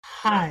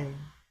Hi,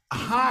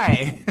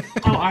 Hi.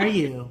 how are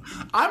you?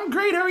 I'm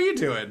great. How are you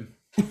doing?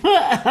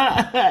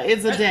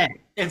 It's a day.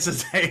 It's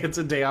a day. It's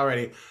a day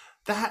already.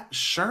 That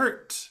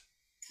shirt,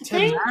 Tim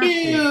Thank Matthew.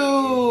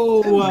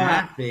 you. Tim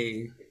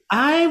Matthew.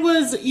 I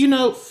was,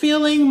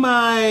 feeling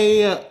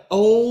my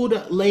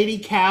old lady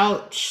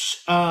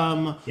couch,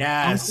 uncle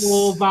Yes.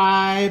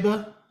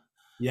 vibe.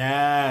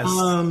 Yes.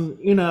 Um,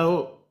 you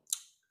know,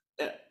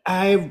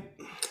 I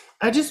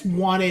I just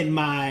wanted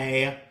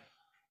my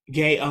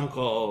gay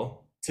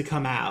uncle to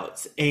come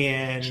out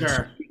and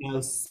Sure.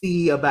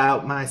 see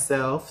about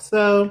myself.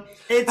 So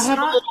I It's have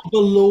a not,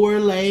 little velour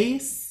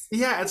lace.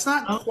 yeah, it's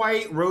not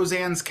quite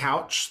Roseanne's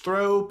couch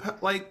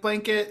like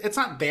blanket. It's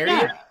not there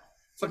Yeah, yet.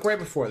 It's like right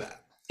before that.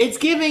 it's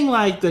giving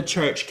like the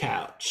church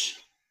couch.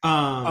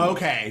 Um,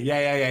 Okay.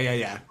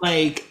 Yeah.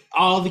 like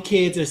all the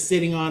kids are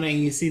sitting on it,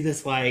 and you see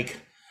this like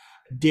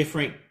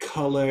different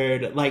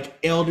colored, like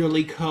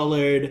elderly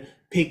colored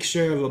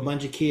picture of a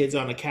bunch of kids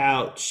on a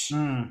couch.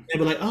 Mm. They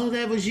were like, "Oh,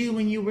 that was you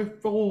when you were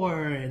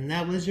 4, and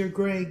that was your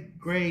great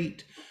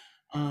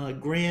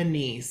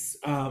grandniece."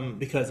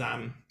 Because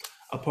I'm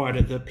a part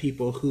of the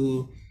people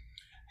who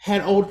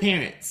had old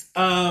parents.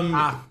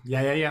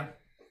 Yeah.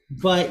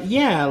 But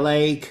yeah,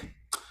 like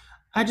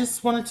I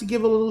just wanted to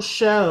give a little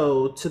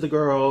show to the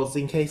girls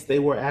in case they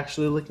were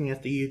actually looking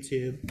at the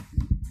YouTube.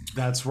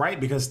 That's right,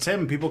 because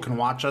Tim, people can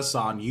watch us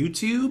on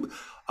YouTube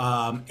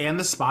and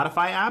the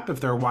Spotify app if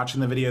they're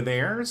watching the video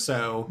there.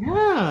 So get a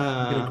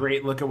Yeah.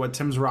 great look at what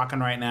Tim's rocking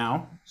right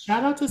now.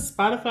 Shout out to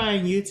Spotify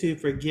and YouTube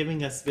for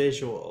giving us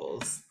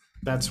visuals.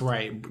 That's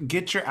right.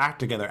 Get your act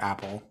together,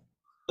 Apple.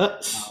 Uh,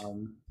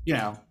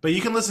 But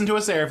you can listen to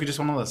us there if you just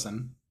want to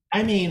listen.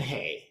 I mean,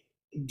 hey,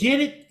 get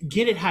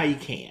it how you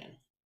can.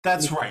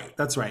 That's right.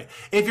 That's right.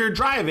 If you're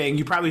driving,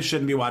 you probably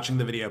shouldn't be watching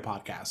the video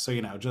podcast. So,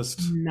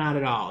 just Not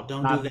at all.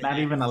 Don't do not that.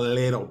 even a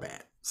little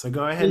bit. So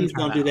go ahead and Please turn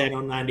don't that do that off.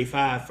 on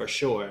 95 for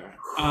sure.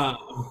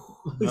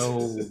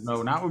 No,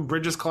 no, not with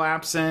bridges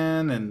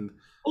collapsing and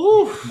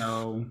Oof.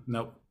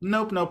 nope.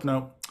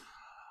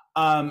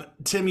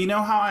 Tim, you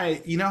know how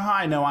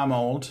I know I'm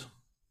old?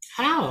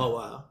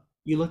 How?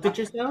 You looked at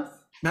yourself?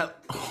 No.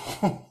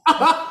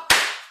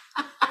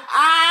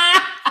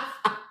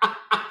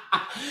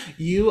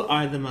 You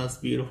are the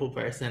most beautiful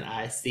person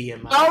I see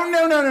in my life. Oh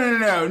no.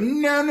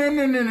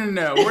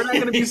 We're not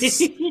gonna be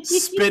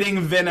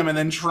spitting venom and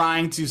then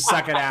trying to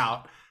suck it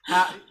out.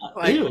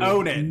 Like Ew,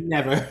 own it.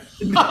 never.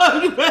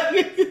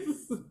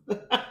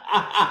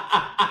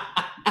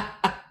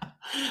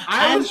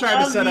 I I was trying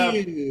to love set up.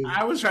 you.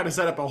 I was trying to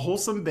set up a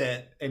wholesome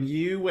bit, and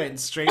you went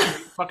straight to your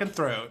fucking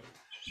throat,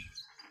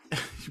 you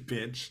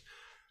bitch.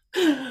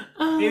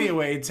 Oh,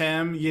 Anyway,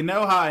 Tim, you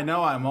know how I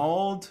know I'm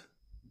old?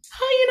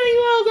 how you know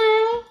you old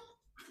girl?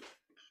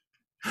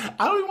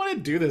 I don't even want to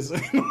do this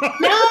anymore.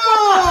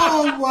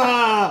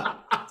 No,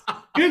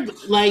 you're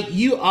like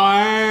you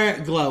are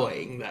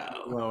glowing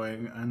though.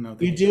 Glowing. I know. You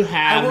Thank you. do I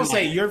have will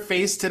say like, your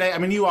face today. I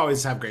mean, you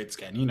always have great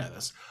skin. You know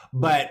this,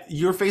 but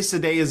your face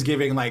today is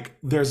giving like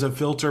there's a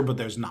filter, but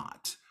there's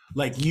not.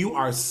 Like you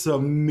are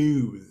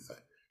smooth, well,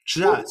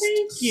 just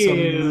thank smooth.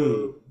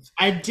 you.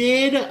 I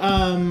did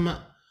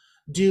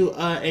do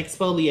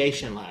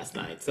exfoliation last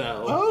night,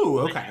 so Oh,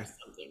 it might okay. have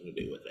something to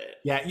do with it.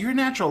 Yeah, your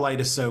natural light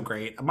is so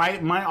great.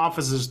 My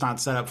office is not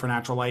set up for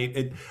natural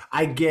light.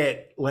 I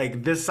get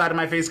like this side of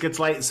my face gets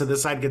light, so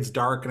this side gets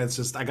dark, and it's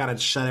just I gotta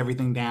shut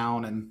everything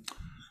down. And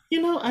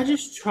I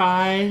just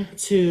try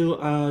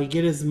to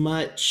get as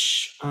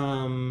much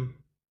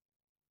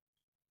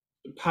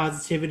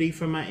positivity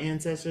from my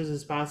ancestors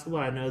as possible.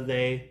 I know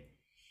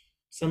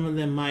some of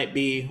them might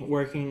be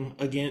working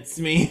against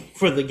me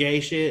for the gay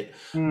shit,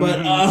 but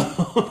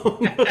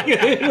Mhm.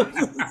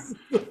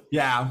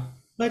 Yeah,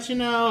 but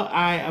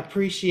I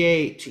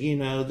appreciate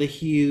the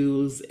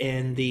hues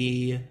and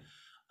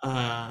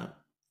uh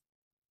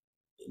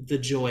the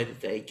joy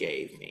that they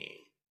gave me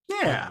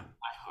from yeah,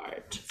 my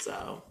heart.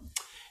 So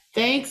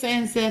thanks,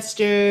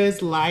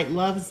 ancestors. Light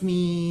loves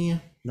me.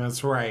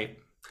 that's right.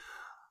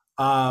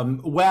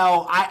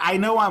 Well, I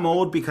know I'm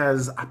old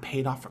because I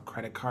paid off a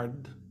credit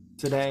card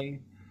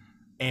today,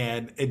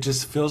 and it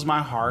just fills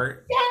my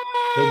heart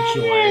with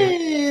joy.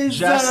 Yes.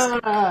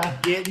 Just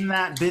getting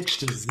that bitch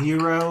to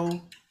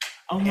zero,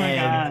 Oh my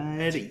and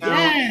god. you know,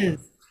 Yes.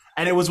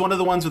 and it was one of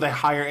the ones with a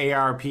higher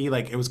ARP.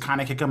 Like it was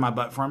kind of kicking my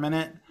butt for a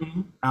minute.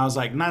 Mhm. I was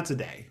like, not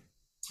today,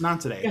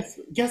 not today.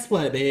 Guess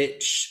what,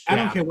 bitch? I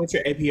don't Yeah, care what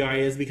your APR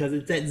is because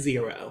it's at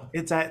zero.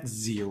 it's at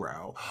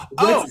zero.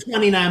 Oh, What's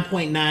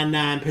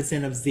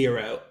 29.99% of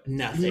zero? you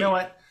know Nothing.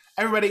 what?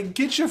 Everybody,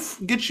 get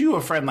you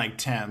a friend like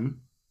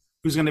Tim,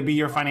 who's going to be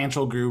your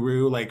financial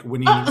guru. Like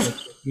when you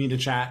need to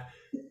chat.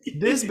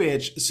 This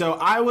bitch. So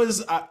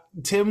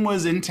Tim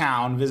was in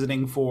town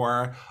visiting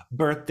for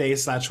birthday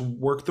 /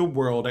 work the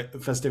world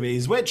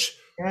festivities. Which,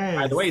 by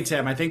the Yes. way,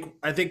 Tim, I think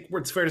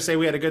it's fair to say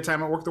we had a good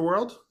time at Work the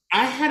World.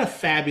 I had a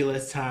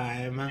fabulous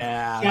time.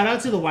 Yeah, Shout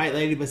out to the white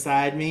lady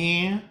beside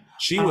me.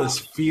 she Uh, was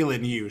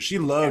feeling you. She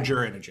loved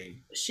your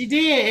energy. she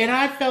did, and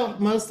I felt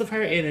most of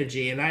her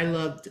energy, and I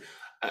loved.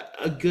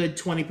 a good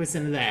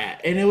 20% of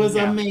that, and it was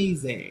Yeah.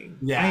 amazing.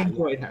 I Yeah.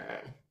 enjoyed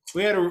her.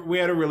 We had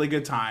a really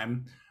good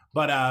time.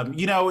 But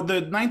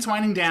the night's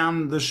winding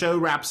down, the show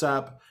wraps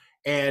up,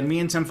 and me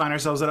and Tim find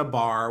ourselves at a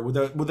bar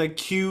with a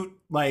cute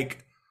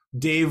like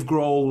Dave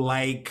Grohl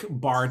like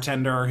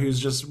bartender who's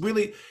just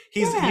really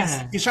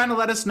Yeah. he's trying to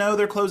let us know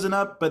they're closing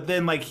up, but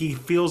then like he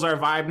feels our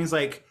vibe and he's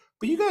like,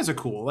 "But you guys are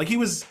cool." Like he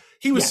was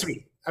Yeah.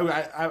 sweet. I'm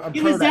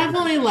It pro was that.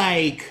 definitely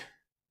like,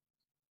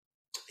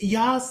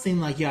 y'all seem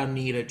like y'all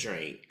need a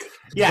drink.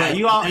 Yeah, But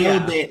you all. know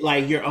Yeah. that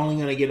like you're only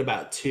gonna get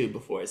about 2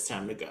 before it's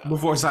time to go.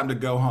 Before it's time to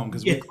go home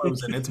because we Yeah.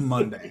 close it. It's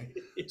Monday.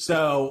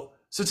 So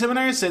Tim and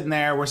I are sitting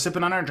there, we're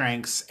sipping on our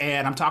drinks,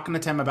 and I'm talking to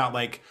Tim about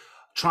like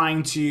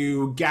trying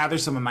to gather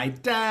some of my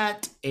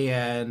debt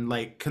and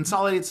like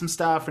consolidate some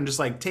stuff and just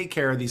like take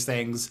care of these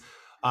things.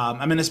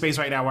 I'm in a space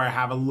right now where I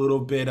have a little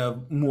bit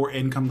of more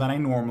income than I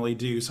normally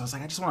do. So I was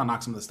like, I just want to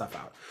knock some of this stuff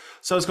out.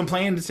 So I was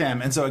complaining to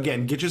Tim. And so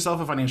again, get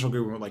yourself a financial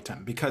guru like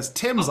Tim, because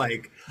Tim's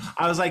like,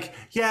 I was like,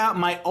 yeah,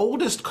 my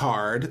oldest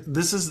card,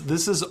 this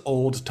is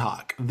old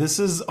talk. This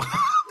is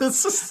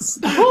this is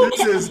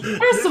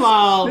First of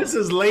all, this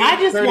is late I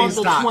just 30s want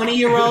the talk.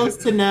 20-year-olds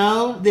to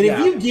know that Yeah.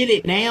 if you get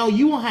it now,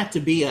 you won't have to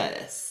be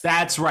us.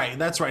 That's right.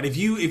 That's right. If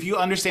you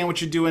understand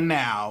what you're doing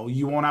now,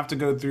 you won't have to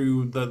go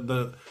through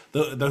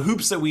the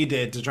hoops that we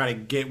did to try to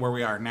get where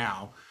we are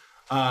now.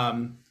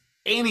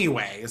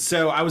 Anyway,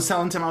 so I was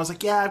telling Tim, I was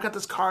like, yeah, I've got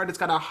this card. It's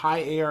got a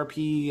high ARP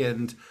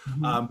and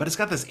but it's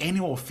got this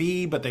annual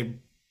fee, but they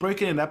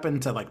breaking it up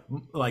into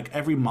like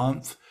every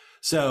month.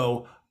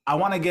 So I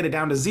want to get it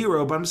down to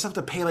 0, but I'm just have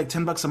to pay like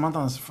 $10 a month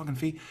on this fucking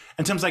fee.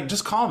 And Tim's like,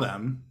 just call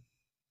them.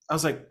 I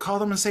was like, call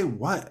them and say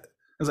what?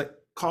 I was like,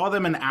 call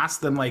them and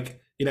ask them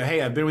like,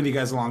 hey, I've been with you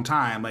guys a long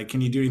time. Like,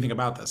 can you do anything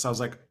about this? I was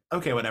like,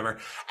 okay, whatever.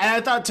 And I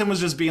thought Tim was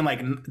just being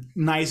like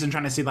nice and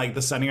trying to see like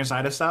the sunnier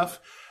side of stuff.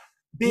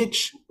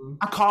 Bitch,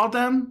 I called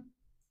them,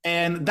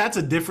 and that's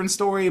a different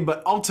story.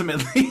 But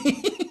ultimately,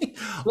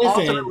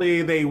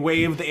 they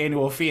waived the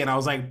annual fee, and I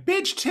was like,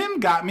 bitch, Tim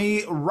got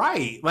me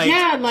right. Like,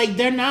 yeah, like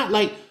they're not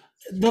like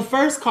the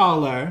first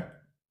caller.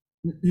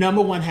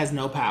 Number one, has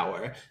no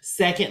power.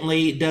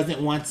 Secondly,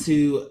 doesn't want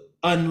to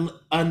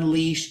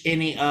unleash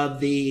any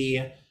of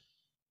the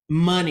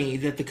money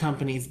that the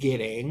company's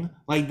getting.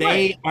 Like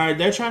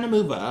they're trying to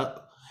move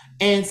up.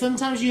 And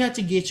sometimes you have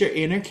to get your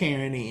inner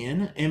Karen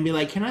in and be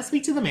like, can I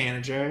speak to the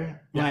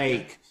manager? Yeah.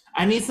 Like,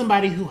 I need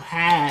somebody who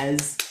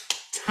has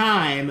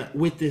time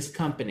with this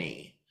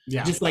company.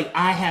 Yeah. Just like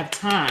I have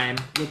time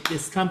with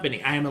this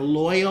company. I am a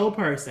loyal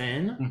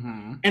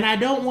person and I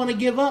don't want to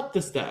give up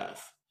the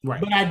stuff. Right.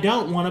 But I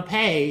don't want to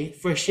pay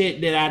for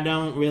shit that I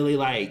don't really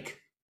like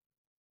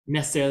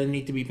necessarily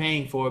need to be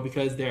paying for,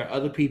 because there are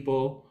other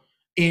people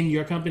in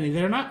your company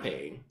that are not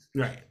paying.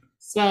 Right.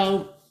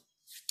 So,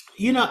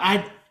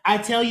 I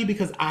tell you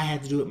because I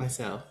had to do it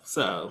myself.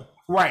 So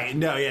right.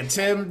 No, yeah.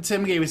 Tim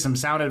gave me some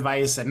sound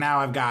advice, and now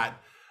I've got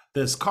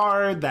this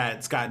card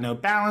that's got no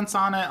balance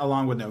on it,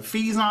 along with no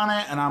fees on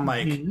it. And I'm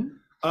like,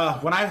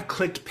 when I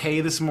clicked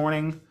pay this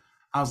morning,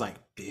 I was like,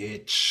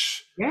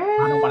 bitch. yeah.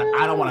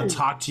 I don't want to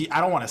talk to you.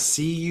 I don't want to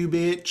see you,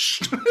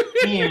 bitch.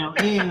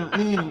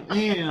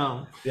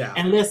 Yeah.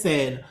 And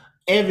listen,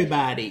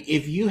 everybody,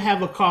 if you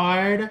have a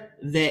card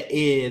that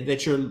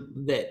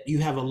you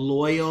have a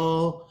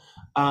loyal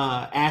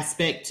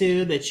aspect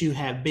to, that you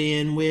have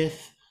been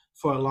with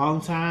for a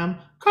long time,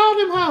 call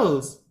them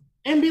hoes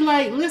and be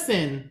like,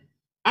 listen,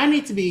 I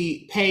need to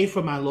be paid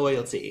for my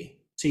loyalty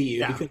to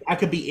you, because I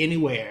could be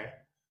anywhere.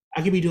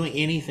 I could be doing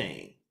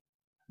anything.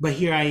 But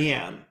here I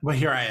am.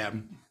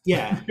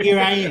 Yeah, here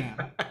I am.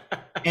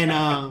 And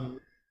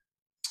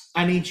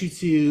I need you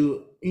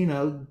to,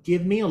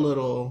 give me a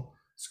little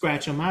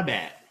scratch on my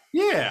back.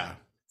 Yeah.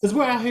 Because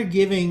we're out here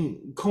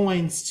giving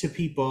coins to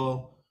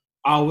people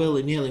all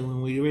willy-nilly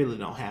when we really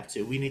don't have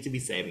to. We need to be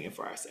saving it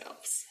for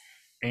ourselves.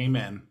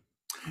 Amen.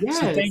 Yes.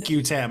 So thank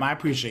you, Tim. I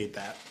appreciate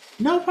that.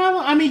 No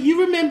problem. I mean,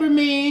 you remember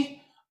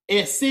me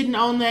sitting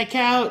on that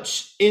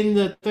couch in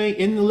the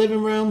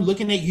living room,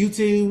 looking at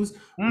YouTubes,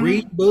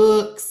 reading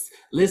books,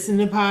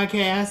 listening to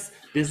podcasts.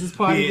 This is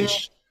part of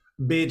it.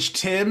 Bitch,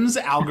 Tim's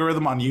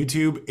algorithm on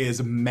YouTube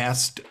is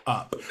messed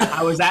up.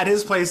 I was at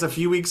his place a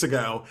few weeks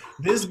ago.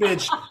 This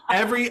bitch,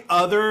 every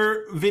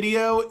other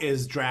video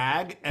is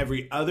drag,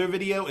 every other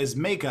video is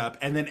makeup,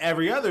 and then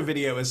every other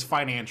video is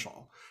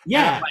financial.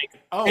 Yeah.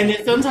 And, and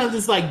then sometimes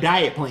it's like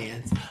diet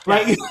plans.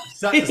 Like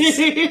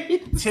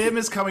Tim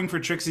is coming for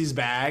Trixie's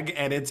bag,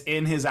 and it's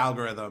in his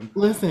algorithm.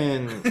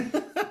 Listen.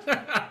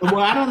 Well,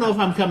 I don't know if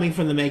I'm coming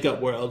from the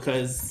makeup world,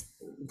 because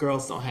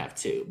girls don't have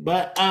to.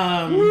 But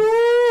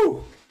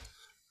Woo!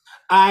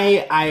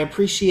 I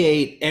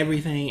appreciate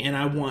everything, and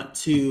I want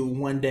to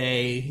one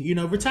day,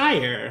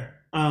 retire.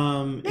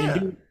 And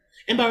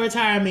by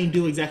retire, I mean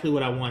do exactly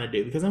what I want to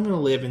do, because I'm going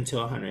to live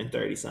until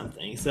 130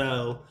 something.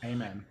 So,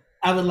 amen.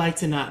 I would like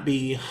to not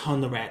be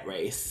on the rat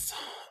race.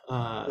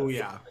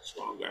 Much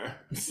longer.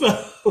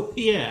 So,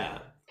 yeah.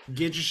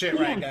 Get your shit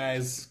right,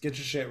 guys. Get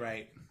your shit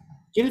right.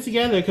 Get it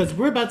together because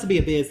we're about to be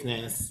a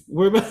business.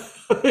 We're about,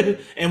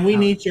 and we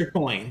need your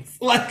coins.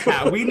 Like,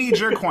 Yeah, we need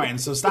your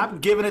coins. So stop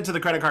giving it to the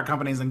credit card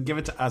companies and give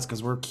it to us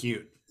because we're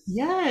cute.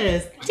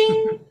 yes.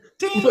 Ding.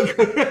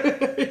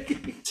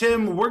 Ding.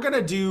 Tim, we're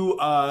gonna do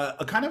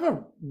a kind of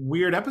a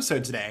weird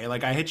episode today.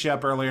 Like I hit you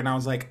up earlier and I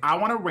was like, I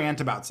want to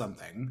rant about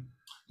something.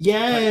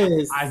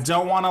 Yes. I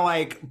don't want to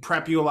like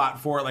prep you a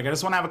lot for it. Like I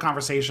just want to have a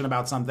conversation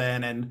about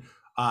something. And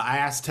I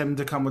asked Tim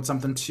to come with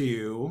something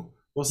too.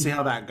 We'll see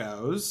how that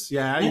goes.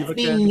 Yeah, Let's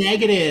be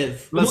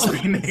negative. Let's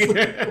be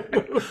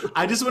negative.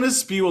 I just want to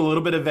spew a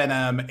little bit of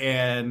venom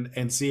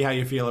and see how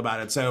you feel about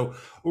it. So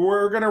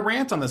we're gonna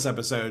rant on this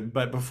episode,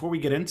 but before we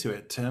get into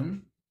it,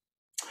 Tim.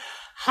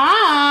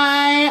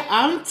 Hi,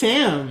 I'm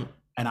Tim.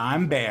 And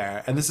I'm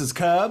Bear, and this is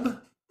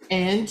Cub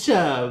and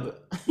Chub.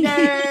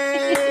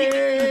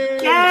 Yay!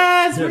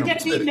 Yes, we're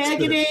gonna be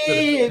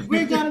negative.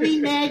 We're gonna be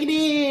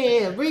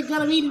negative. We're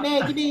gonna be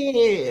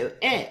negative.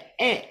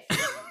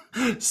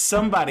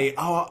 Somebody,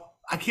 I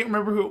can't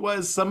remember who it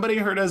was. Somebody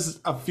heard us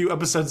a few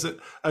episodes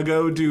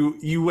ago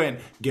you went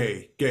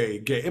gay, gay,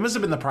 gay. It must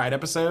have been the Pride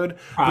episode.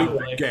 Probably. We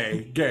went,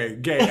 gay, gay,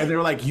 gay. And they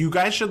were like, you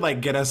guys should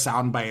like get a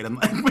soundbite and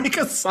like make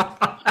a song.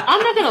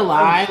 I'm not gonna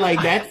lie,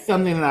 like that's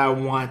something that I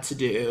want to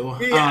do.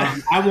 Yeah.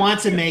 I want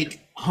to make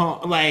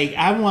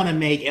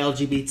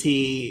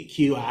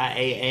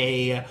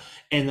LGBTQIAA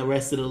and the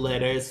rest of the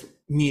letters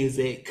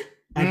music.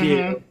 I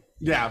do.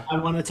 Yeah. I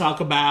want to talk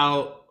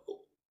about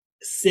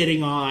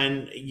sitting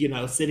on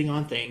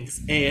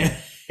things and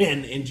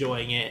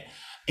enjoying it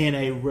in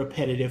a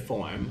repetitive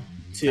form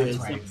to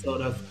some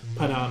sort of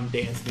padam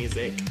dance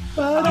music.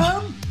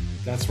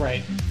 That's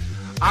right.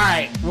 All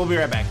right, we'll be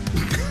right back.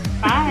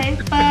 Bye.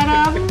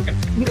 Padam.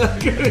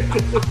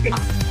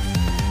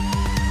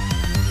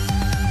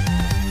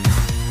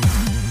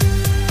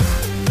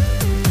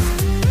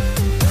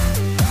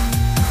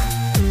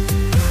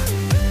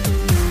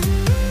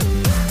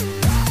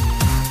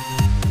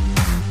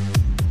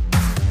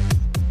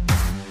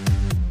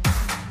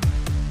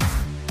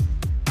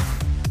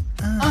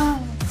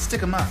 Stick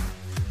them up.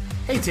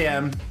 Hey,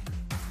 Tim.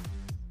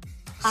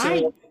 Hi.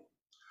 So,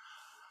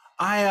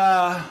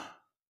 I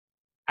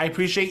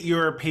appreciate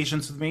your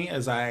patience with me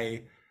as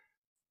I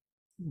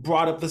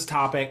brought up this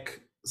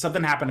topic.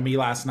 Something happened to me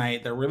last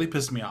night that really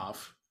pissed me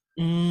off.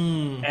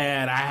 And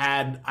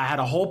I had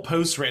a whole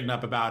post written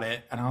up about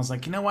it, and I was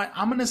like, you know what?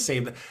 I'm gonna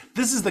save it.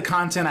 This is the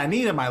content I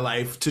need in my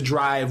life to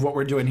drive what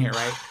we're doing here,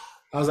 right?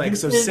 I was like,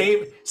 so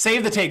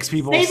save the takes,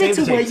 people. Save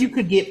it to where you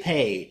could get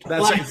paid.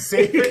 That's like, right.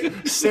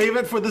 Save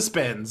it for the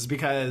spins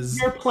because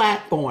your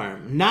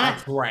platform,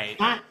 not right.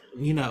 Not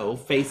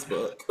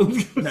Facebook.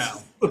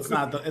 No, it's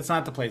not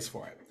the place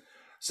for it.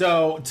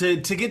 So to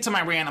get to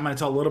my rant, I'm going to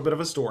tell a little bit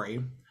of a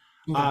story.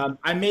 Okay.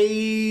 I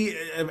may,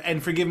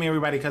 and forgive me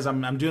everybody, because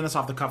I'm doing this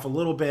off the cuff a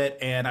little bit,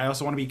 and I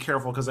also want to be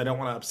careful because I don't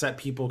want to upset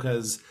people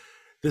because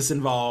this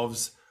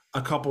involves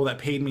a couple that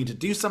paid me to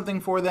do something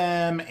for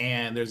them,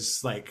 and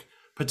there's like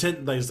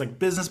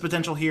business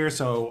potential here,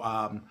 so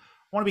I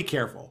want to be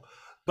careful.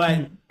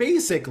 But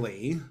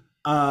basically,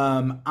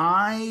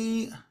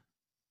 I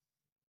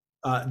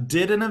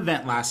did an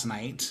event last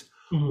night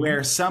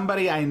where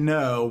somebody I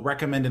know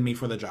recommended me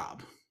for the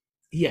job.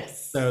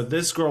 Yes. So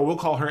this girl, we'll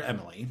call her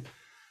Emily.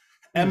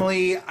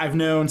 Emily, I've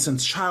known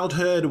since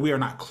childhood. We are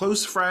not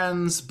close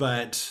friends,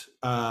 but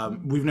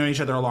we've known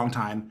each other a long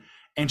time.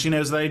 And she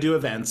knows that I do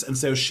events. And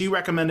so she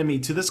recommended me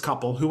to this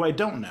couple who I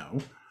don't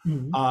know.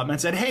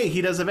 And said, hey,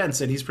 he does events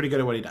and he's pretty good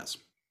at what he does.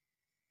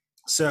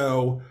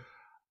 So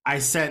I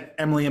sent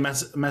Emily a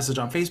message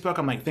on Facebook.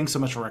 I'm like, thanks so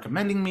much for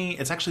recommending me.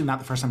 It's actually not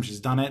the first time she's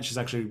done it. She's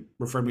actually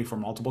referred me for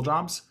multiple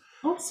jobs.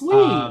 Oh,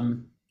 sweet.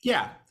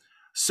 Yeah.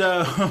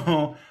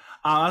 So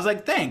I was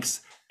like,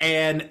 thanks.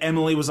 And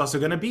Emily was also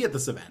going to be at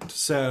this event.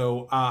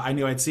 So I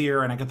knew I'd see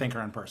her and I could thank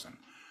her in person.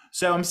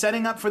 So I'm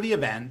setting up for the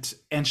event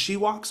and she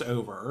walks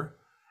over.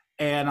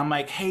 And I'm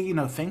like, hey,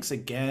 thanks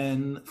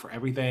again for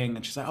everything.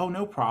 And she's like, oh,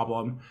 no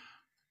problem.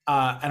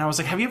 And I was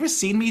like, have you ever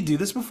seen me do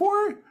this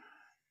before?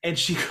 And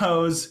she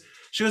goes,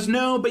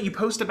 no, but you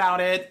post about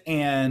it.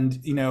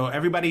 And,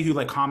 everybody who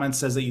like comments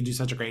says that you do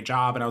such a great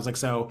job. And I was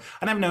like, and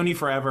I've known you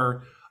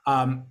forever.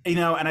 And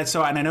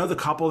I know the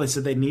couple, they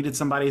said they needed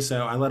somebody.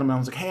 So I let them know. I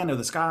was like, hey, I know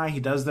this guy, he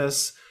does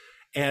this.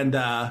 And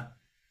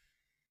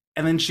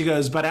then she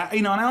goes, but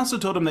and I also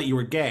told him that you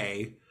were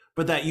gay,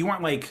 but that you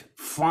weren't like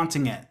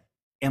flaunting it.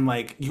 And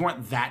like, you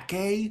weren't that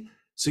gay.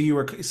 So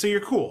you're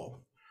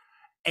cool.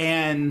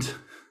 And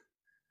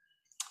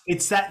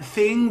it's that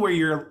thing where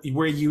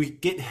you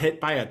get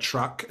hit by a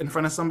truck in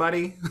front of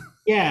somebody.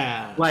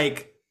 Yeah.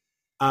 Like,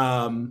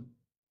 I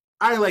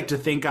like to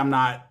think I'm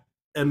not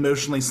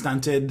emotionally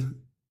stunted,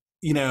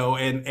 but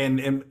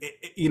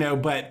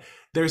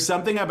there's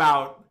something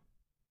about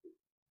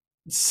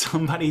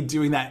somebody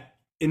doing that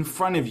in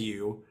front of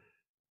you.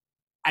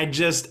 I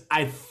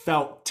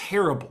felt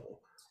terrible.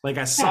 Like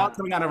I saw it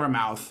coming out of her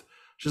mouth.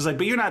 She's like,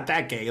 but you're not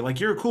that gay. Like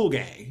you're a cool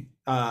gay.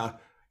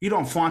 You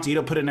don't flaunt it. You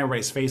don't put it in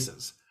everybody's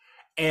faces.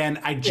 And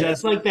I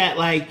just like that.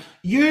 Like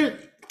you're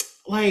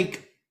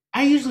like,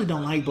 I usually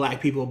don't like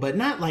black people, but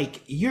not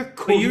like you're But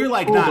cool. you're You're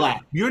like cool not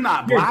black. you're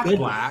not You're black good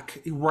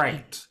black. black,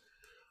 right?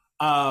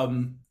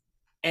 Um,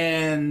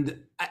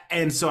 and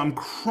and so I'm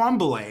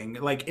crumbling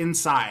like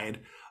inside.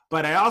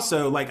 But I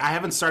also like I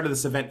haven't started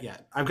this event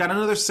yet. I've got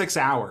another 6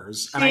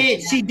 hours, and I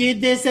She did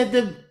this at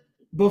the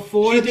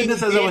before she the did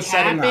this as I event was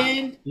setting up.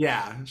 happened.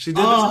 Yeah, she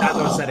did this as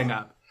I was setting Oh.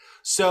 up.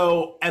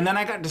 So and then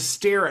I got to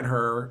stare at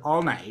her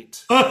all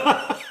night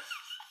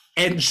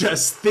and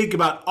just think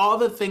about all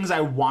the things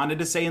I wanted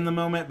to say in the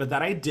moment, but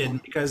that I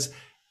didn't because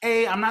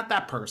A, I'm not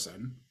that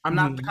person. I'm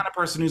not the Mhm. kind of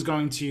person who's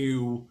going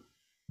to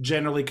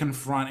generally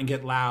confront and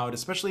get loud,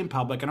 especially in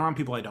public and around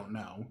people I don't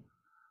know.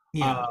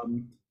 Yeah.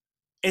 Um,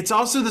 it's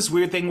also this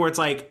weird thing where it's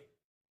like,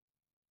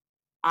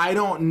 I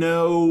don't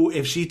know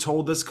if she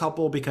told this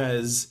couple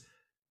because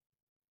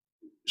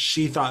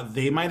she thought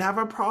they might have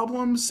a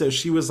problem. So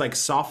she was like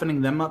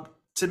softening them up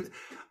to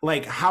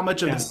like how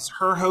much of Yeah. this is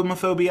her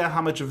homophobia,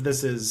 how much of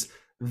this is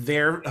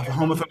their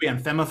homophobia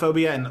and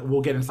femophobia. And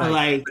we'll get into that in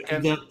Like a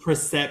second. the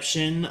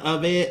perception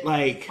of it,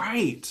 like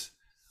Right.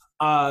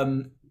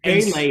 And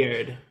very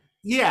layered.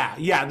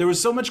 yeah, there was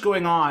so much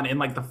going on in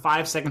like the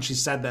 5 seconds she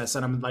said this,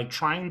 and I'm like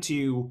trying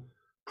to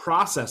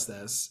process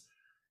this.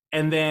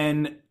 And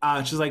then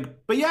she's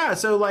like, but yeah,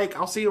 so like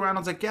I'll see you around. I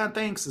was like, yeah,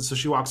 thanks. And so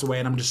she walks away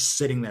and I'm just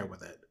sitting there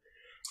with it.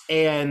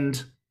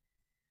 And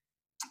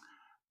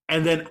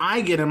then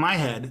I get in my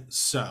head,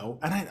 so,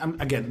 and I'm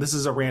again, this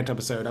is a rant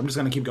episode. I'm just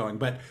gonna keep going.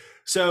 But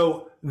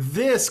so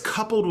this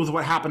coupled with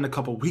what happened a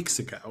couple weeks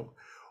ago,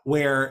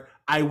 where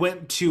I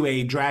went to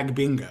a drag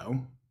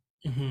bingo.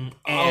 Mhm.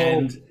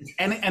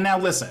 And now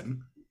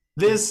listen,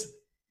 this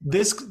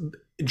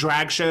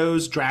drag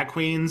shows, drag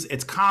queens,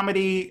 it's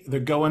comedy. They're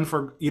going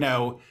for,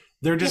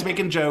 they're just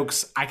making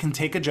jokes. I can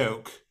take a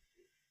joke.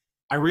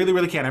 I really,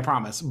 really can, I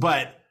promise.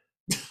 But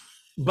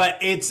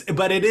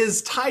it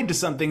is tied to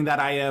something that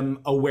I am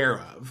aware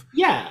of.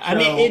 Yeah, I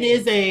mean,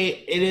 So-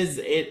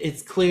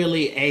 it's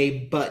clearly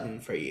a button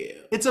for you.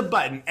 It's a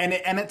button, and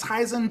it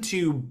ties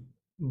into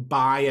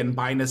bi and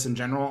biness in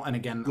general. And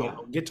again, Yeah.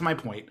 I'll get to my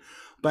point.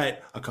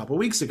 But a couple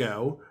weeks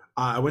ago,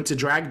 I went to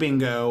drag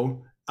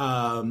bingo,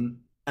 and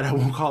I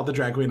won't call it the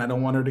drag queen. I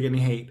don't want her to get any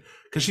hate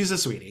because she's a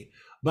sweetie.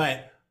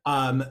 But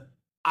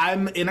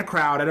I'm in a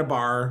crowd at a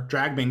bar,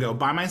 drag bingo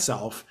by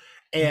myself,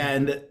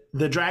 and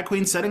the drag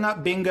queen setting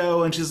up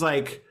bingo, and she's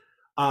like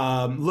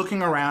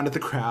looking around at the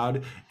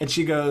crowd, and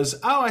she goes,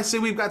 "Oh, I see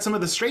we've got some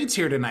of the straights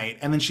here tonight."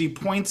 And then she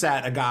points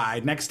at a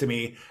guy next to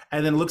me,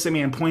 and then looks at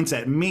me and points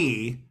at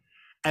me,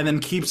 and then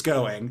keeps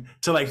going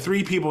to like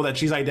 3 people that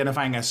she's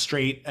identifying as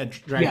straight at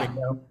drag Yeah.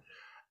 bingo.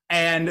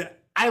 And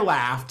I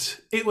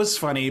laughed. It was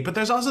funny, but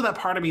there's also that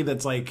part of me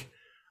that's like,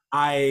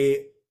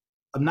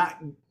 I'm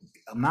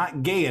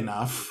not gay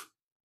enough,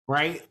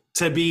 right?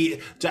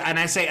 And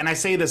I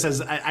say this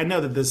as I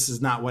know that this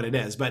is not what it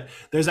is, but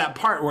there's that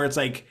part where it's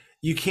like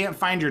you can't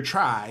find your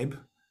tribe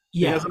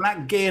Yeah, because I'm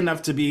not gay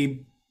enough to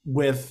be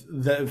with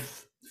the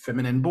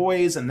feminine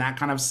boys and that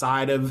kind of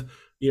side of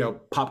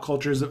pop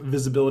culture's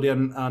visibility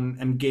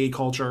on gay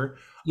culture.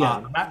 yeah,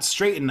 I'm not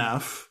straight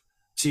enough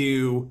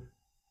to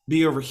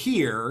be over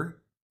here,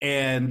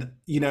 and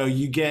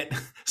you get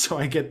so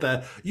I get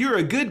the you're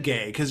a good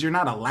gay because you're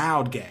not a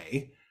loud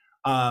gay,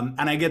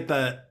 and I get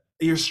the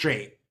you're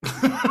straight.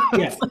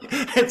 Yeah.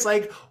 It's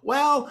like,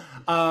 well,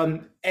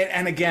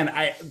 and again,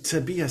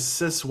 to be a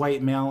cis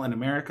white male in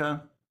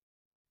America,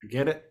 I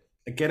get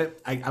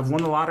it. I've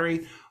won the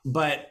lottery,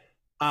 but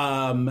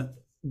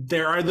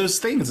there are those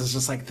things. It's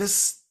just like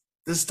this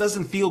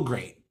doesn't feel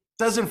great.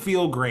 Doesn't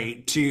feel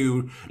great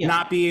to Yeah.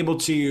 not be able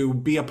to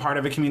be a part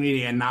of a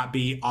community and not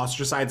be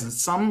ostracized in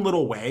some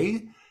little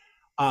way,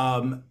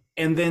 and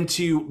then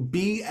to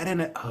be at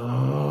an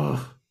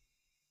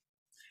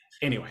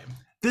anyway.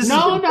 It's been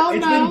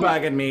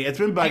bugging me. It's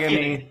been bugging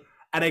me.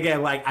 And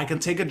again, like I can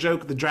take a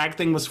joke. The drag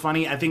thing was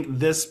funny. I think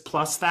this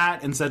plus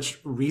that and such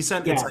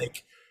recent, it's Yeah.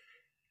 like,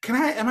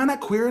 am I not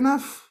queer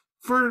enough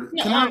for?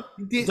 Don't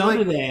do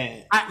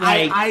that.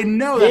 Like, I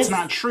know this- that's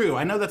not true.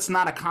 I know that's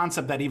not a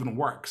concept that even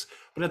works.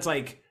 But it's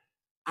like,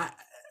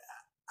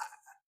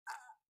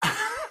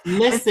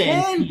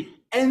 listen,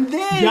 and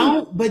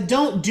then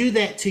don't do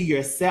that to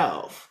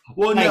yourself.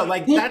 Well, no,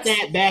 like put that's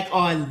that back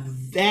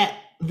on that.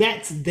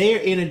 That's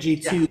their energy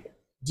to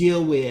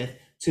deal with,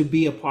 to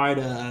be a part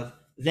of.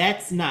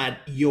 That's not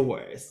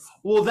yours.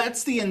 well,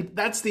 that's the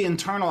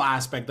internal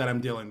aspect that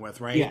I'm dealing with,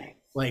 right? Yeah.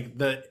 Like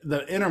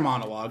the inner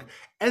monologue,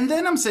 and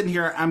then I'm sitting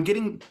here, I'm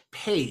getting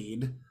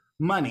paid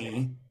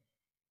money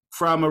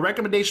from a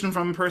recommendation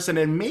from a person,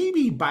 and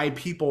maybe by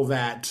people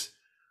that,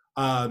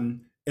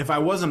 if I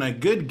wasn't a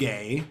good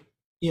gay,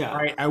 Yeah.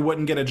 right, I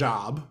wouldn't get a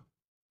job,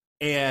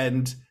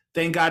 and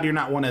thank God you're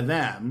not one of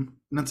them.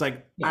 And it's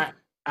like, Yeah.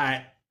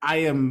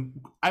 I'm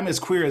as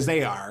queer as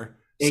they are.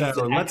 So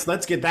Exactly.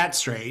 let's get that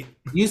straight.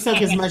 You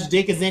suck as much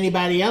dick as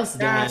anybody else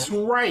That's does.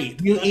 right.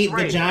 You That's eat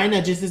right.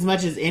 vagina just as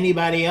much as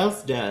anybody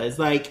else does.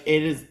 Like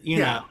it is, you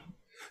know.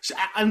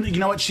 And you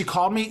know what? She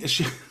called me.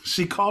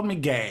 She called me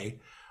gay,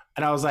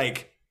 and I was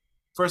like,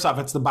 first off,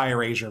 it's the bi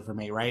erasure for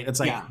me, right? It's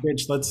like, Yeah.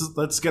 bitch,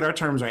 let's get our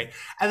terms right.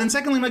 And then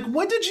secondly, like,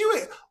 what did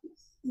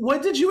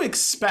you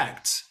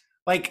expect?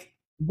 Like,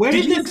 Where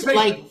did did you this expect?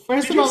 like?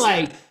 First Did of you? all,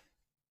 like,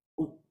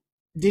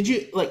 did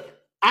you like?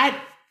 I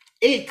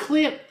it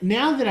clear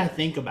now that I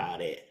think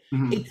about it,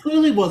 Mhm. it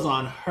clearly was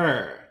on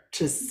her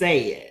to say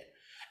it.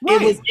 It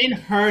Right, was in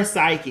her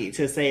psyche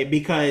to say it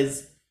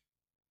because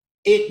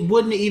it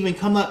wouldn't even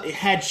come up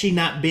had she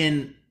not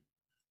been.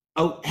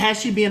 Oh, had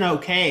she been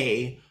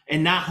okay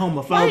and not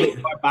homophobic right,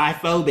 or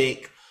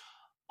biphobic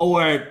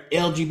or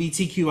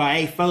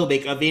LGBTQIA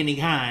phobic of any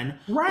kind,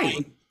 right.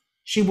 like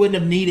she wouldn't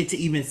have needed to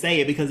even say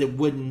it because it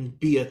wouldn't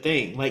be a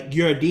thing. Like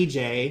you're a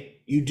DJ,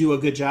 you do a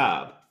good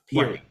job.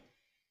 Right. Period.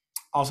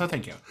 Also,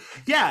 thank you.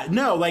 Yeah,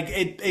 no, like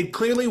it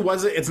clearly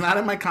wasn't. It's not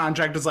in my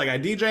contract. It's like I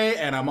DJ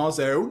and I'm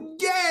also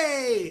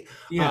gay.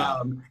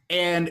 Yeah.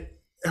 And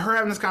her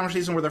having this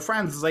conversation with her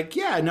friends is like,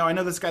 yeah, no, I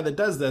know this guy that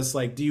does this.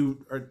 Like, do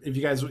you? Or if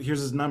you guys,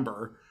 here's his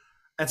number.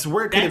 That's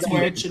where it could have That's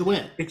where it ended. should have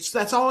went.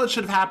 That's all it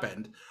should have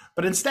happened.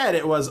 But instead,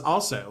 it was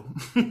also.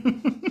 I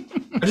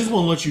just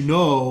want to let you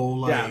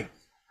know, Yeah, like,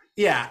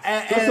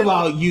 yeah. first of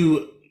all,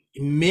 you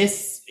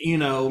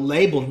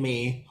labeled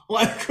me.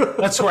 Like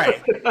That's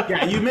right.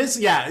 Yeah, you miss.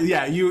 Yeah,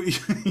 yeah. You you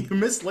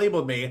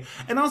mislabeled me,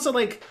 and also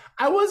like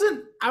I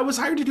wasn't. I was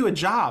hired to do a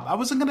job. I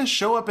wasn't gonna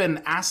show up in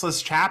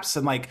assless chaps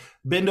and like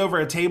bend over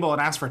a table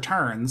and ask for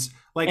turns.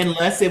 Like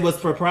unless it was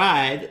for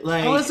pride.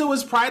 Like unless it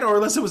was pride or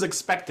unless it was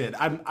expected.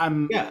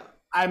 yeah.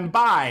 I'm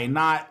bi,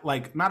 not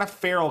a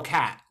feral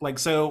cat. Like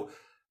so.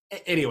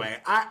 Anyway,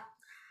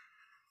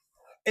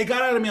 it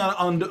got out of me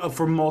on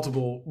for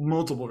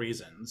multiple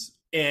reasons,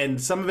 and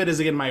some of it is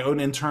again my own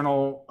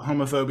internal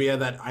homophobia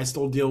that I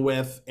still deal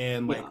with,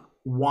 and like Yeah.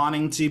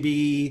 wanting to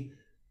be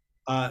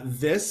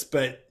this,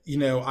 but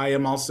I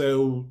am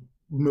also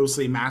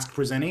mostly mask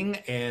presenting,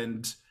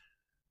 and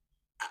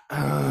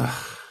uh,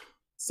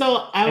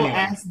 So I will anyway.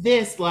 ask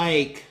this,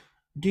 like,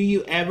 do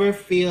you ever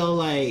feel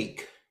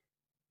like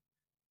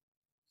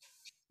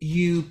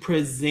you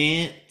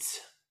present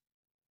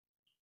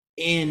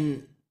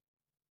in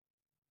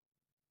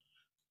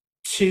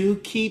to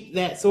keep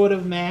that sort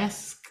of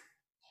mask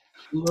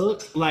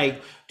look?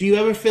 Like, do you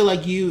ever feel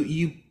like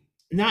you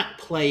not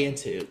play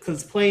into,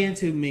 because play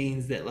into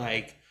means that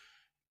like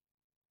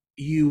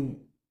you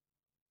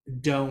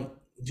don't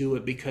do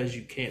it because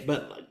you can't,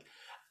 but like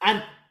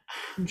I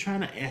I'm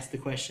trying to ask the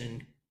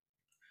question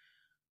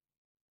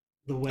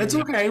the way It's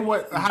that okay.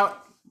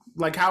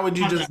 How would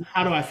you just?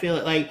 how do I feel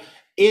it? Like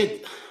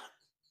it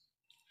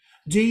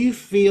do you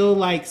feel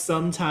like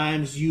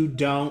sometimes you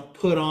don't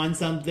put on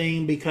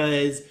something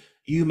because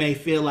you may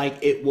feel like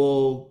it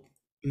will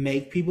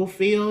make people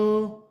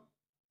feel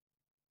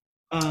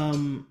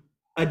um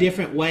a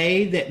different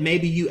way that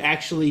maybe you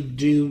actually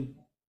do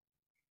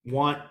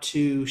want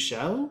to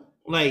show?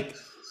 Like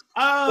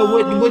so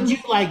would Um, you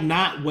like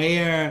not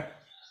wear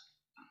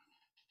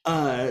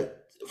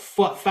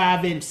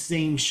 5-inch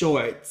seam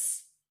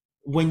shorts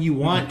when you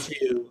want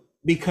to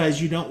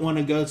because you don't want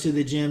to go to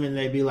the gym and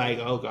they be like,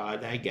 oh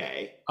God, that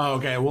gay.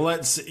 Okay, well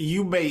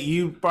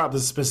you brought up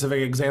this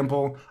specific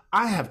example.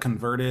 I have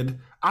converted.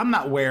 I'm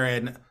not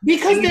wearing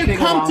Because they're anything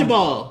along.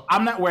 comfortable.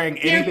 I'm not wearing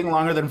They're anything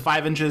longer than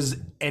 5 inches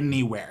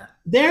anywhere.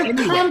 they're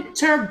Anywhere.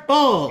 It's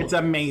comfortable.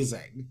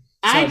 amazing.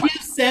 I So do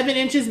 7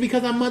 inches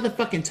because I'm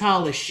motherfucking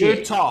tall as you're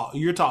shit. tall.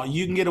 You're tall.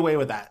 You can get away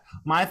with that.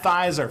 My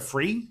thighs are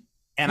free,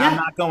 and I'm Yeah.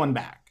 not going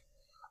back.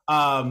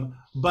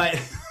 But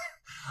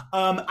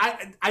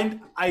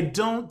I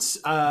don't.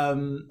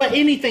 But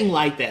anything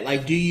like that,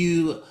 like do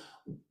you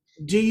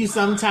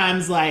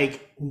sometimes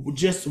like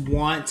just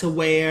want to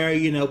wear,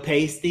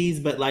 pasties,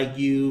 but like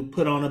you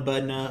put on a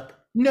button up?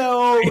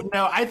 No,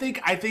 no. I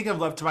think I've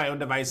left to my own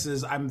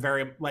devices. I'm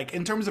very like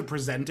in terms of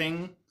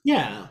presenting.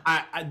 Yeah.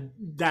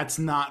 That's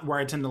not where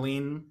I tend to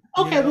lean.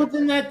 Okay, well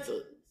then that's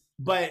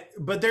But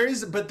there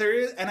is,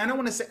 and I don't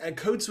want to say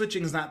code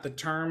switching is not the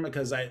term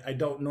because I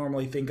don't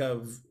normally think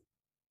of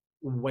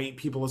white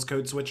people as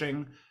code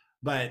switching,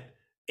 but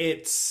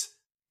it's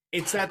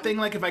it's that thing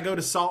like if I go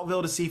to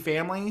Saltville to see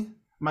family,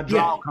 my yeah.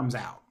 draw comes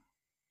out,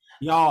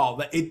 y'all.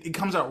 It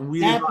comes out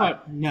really That hard.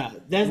 part, no,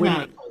 that's not a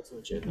When code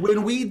switcher.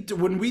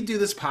 when we do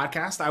this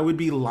podcast, I would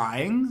be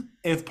lying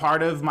if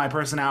part of my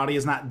personality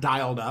is not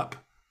dialed up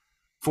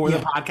for the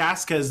Yeah.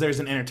 podcast because there's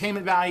an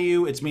entertainment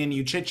value. It's me and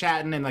you chit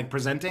chatting and like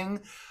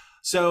presenting.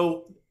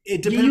 So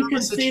it Do depends you on the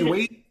consider?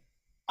 situation.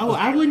 Oh, Oh,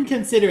 I wouldn't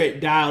consider it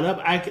dialed up.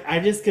 I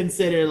just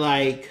consider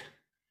like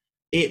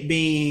it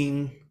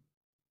being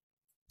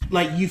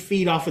like you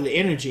feed off of the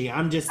energy.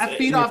 I'm just I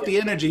feed off the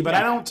energy, but I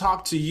yeah, don't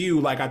talk to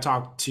you like I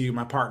talk to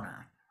my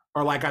partner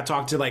or like I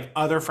talk to like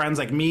other friends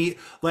like me.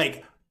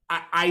 Like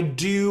I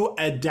do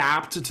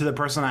adapt to the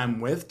person I'm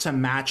with to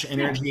match yeah.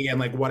 energy and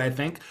like what I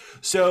think.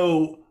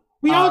 So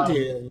We all um,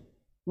 do.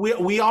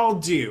 we all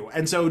do.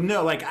 And so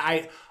no, like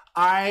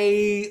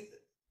I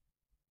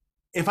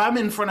if I'm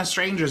in front of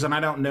strangers and I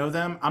don't know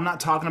them, I'm not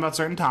talking about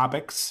certain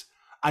topics.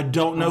 I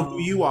don't know who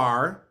you Um,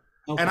 are,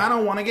 and I okay.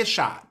 don't want to get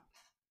shot.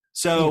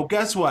 Yeah. So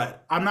guess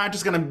what? I'm not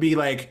just gonna be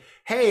like,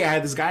 "Hey, I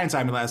had this guy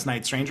inside me last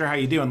night, stranger. How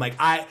you doing?" Like,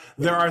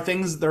 there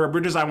are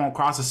bridges I won't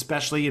cross,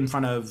 especially in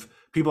front of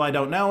people I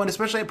don't know, and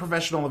especially at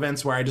professional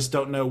events where I just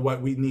don't know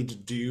what we need to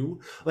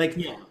do. Like,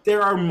 Yeah.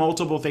 there are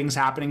multiple things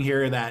happening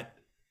here that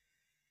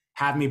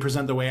have me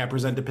present the way I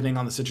present, depending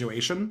on the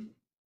situation.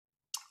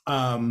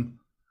 Um,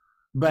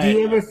 but Do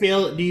you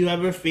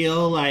ever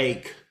feel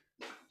like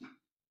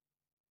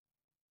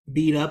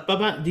beat up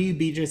about, do you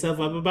beat yourself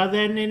up about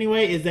that in any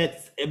way? Is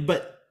that,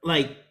 but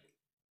like,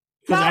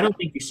 because I not don't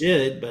think you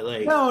should, but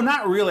like, No,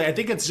 not really. I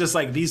think it's just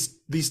like these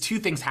two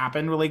things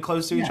happen really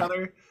close to each yeah.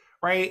 other,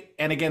 right?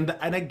 And again,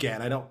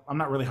 I'm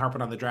not really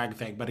harping on the drag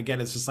thing, but again,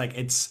 it's just like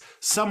it's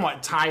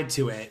somewhat tied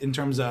to it in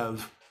terms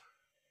of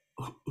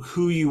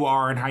who you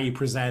are and how you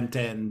present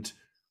and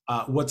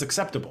what's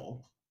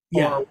acceptable,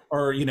 Yeah.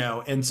 or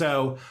and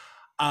so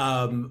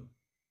um,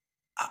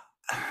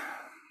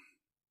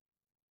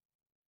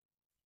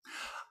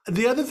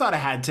 the other thought I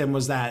had, Tim,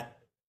 was that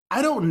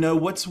I don't know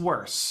what's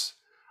worse.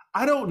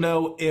 I don't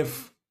know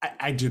if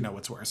I do know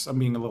what's worse. I'm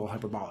being a little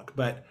hyperbolic,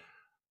 but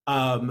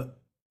um,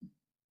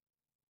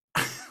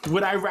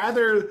 would I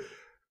rather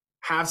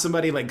have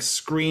somebody like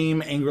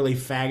scream angrily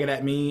faggot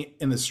at me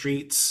in the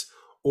streets,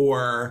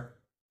 or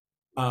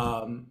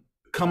um,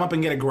 come up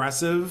and get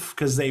aggressive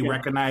because they Yeah.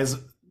 recognize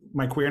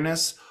my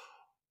queerness?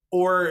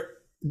 Or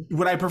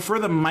would I prefer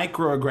the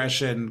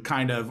microaggression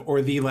kind of,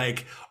 or the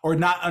like, or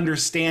not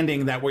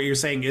understanding that what you're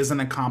saying isn't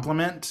a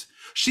compliment?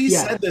 She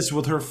Yeah. said this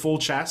with her full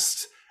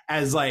chest,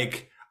 as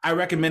like, I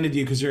recommended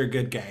you because you're a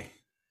good gay.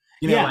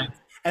 Yeah. Like,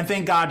 and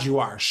thank God you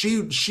are.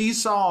 She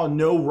saw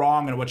no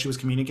wrong in what she was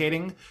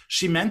communicating.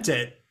 She meant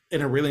it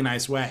in a really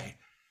nice way.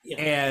 Yeah.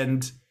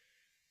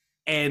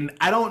 And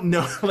I don't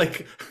know,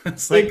 like,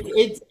 it's like,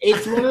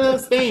 It's one of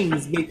those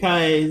things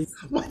because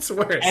what's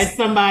worse? as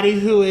somebody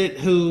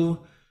who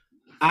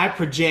I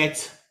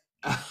project,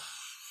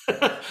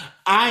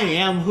 I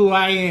am who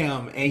I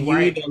am, and you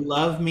Right. either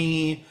love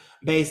me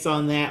based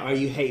on that or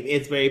you hate.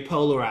 It's very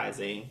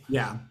polarizing.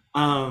 Yeah.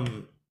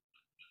 Um,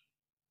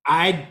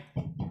 I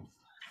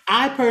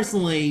I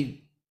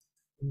personally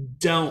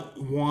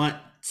don't want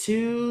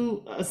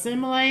to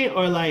assimilate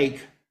or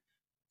like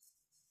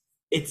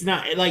it's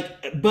not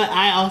like, but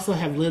I also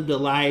have lived a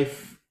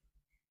life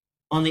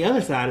on the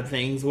other side of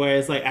things where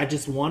it's like I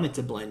just wanted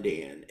to blend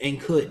in and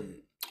couldn't.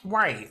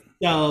 Right.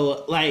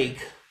 So like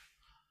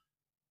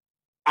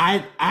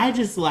I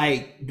just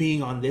like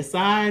being on this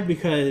side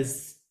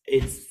because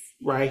it's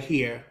right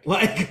here.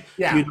 Like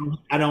Yeah.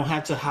 I don't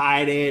have to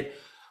hide it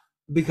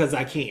because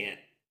I can't.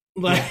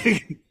 Yeah.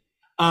 Like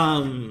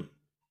um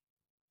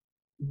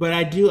but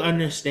I do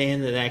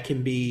understand that that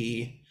can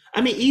be,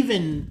 I mean,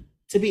 even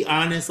to be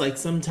honest, like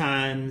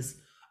sometimes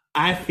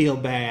I feel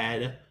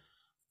bad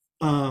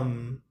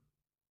um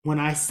when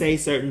I say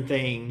certain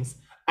things.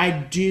 I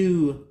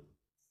do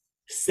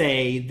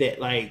say that,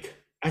 like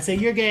I say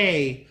you're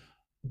gay,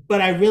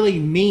 but I really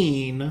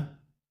mean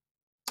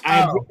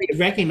I Oh, really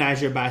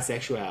recognize your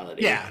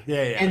bisexuality. yeah.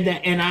 Yeah. Yeah.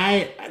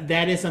 And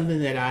that is something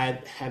that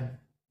I have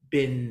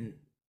been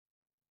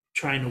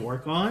trying to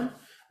work on,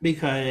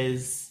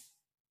 because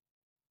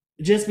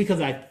just because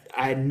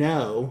I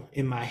know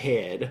in my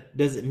head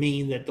doesn't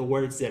mean that the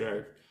words that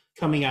are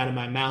coming out of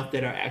my mouth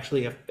that are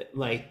actually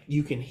like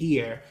you can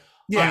hear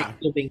aren't Yeah.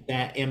 giving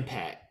that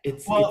impact.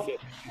 It's Well,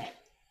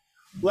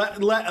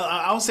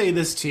 I'll say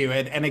this too,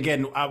 and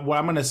again, what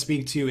I'm going to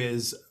speak to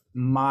is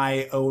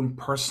my own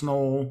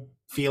personal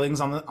feelings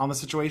on the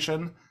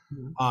situation,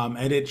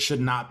 and it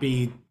should not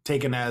be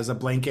taken as a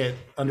blanket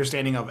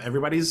understanding of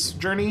everybody's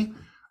journey.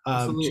 To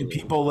absolutely.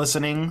 people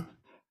listening,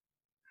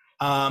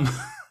 um,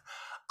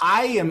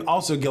 I am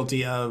also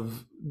guilty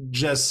of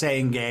just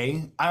saying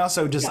gay. I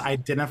also just Yeah.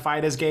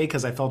 identified as gay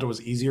because I felt it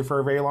was easier for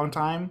a very long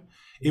time,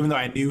 even though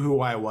I knew who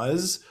I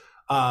was.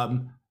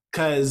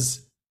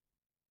 Because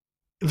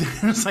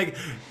there's like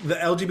the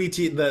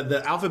LGBT,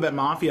 the alphabet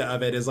mafia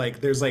of it is like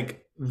there's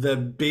like the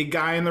big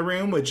guy in the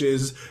room, which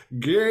is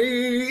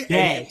gay. And you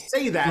Yes.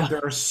 say that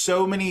there are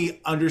so many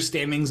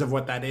understandings of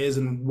what that is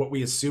and what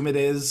we assume it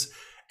is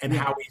and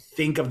Yeah. how we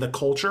think of the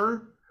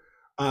culture,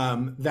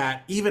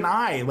 that even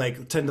I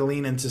like tend to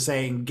lean into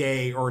saying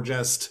gay, or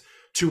just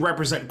to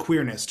represent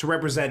queerness, to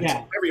represent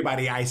Yeah.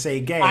 everybody. I say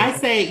gay. I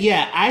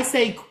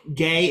say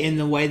gay in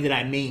the way that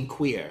I mean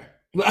queer.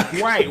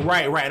 Right.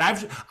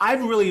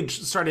 I've really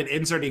started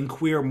inserting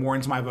queer more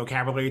into my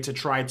vocabulary to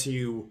try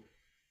to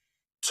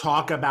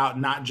talk about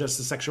not just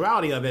the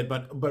sexuality of it,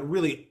 but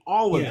really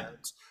all of Yeah.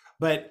 it.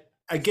 But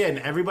again,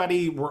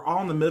 everybody, we're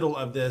all in the middle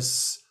of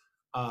this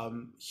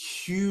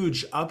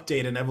huge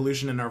update and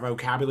evolution in our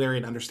vocabulary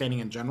and understanding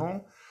in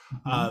general.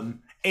 Mhm.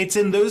 It's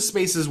in those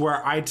spaces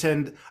where I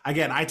tend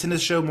to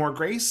show more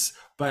grace,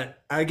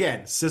 but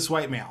again, cis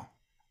white male.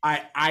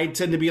 I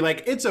tend to be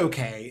like, it's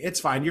okay, it's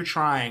fine, you're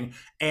trying.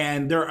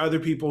 And there are other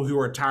people who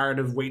are tired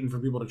of waiting for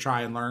people to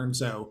try and learn.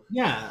 So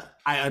Yeah.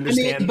 I I mean,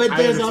 understand. but I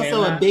there's understand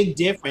also a that. big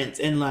difference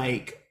in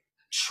like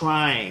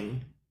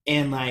trying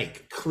and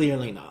like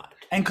clearly not.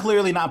 And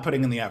clearly not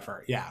putting in the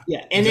effort. Yeah.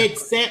 Yeah, and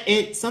Exactly.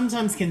 it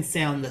sometimes can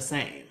sound the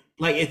same.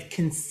 Like it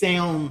can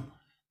sound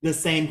the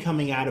same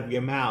coming out of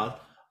your mouth,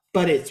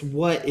 but it's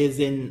what is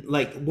in,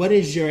 like, what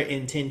is your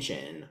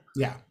intention?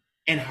 Yeah.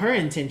 And her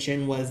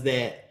intention was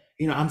that,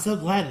 I'm so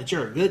glad that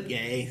you're a good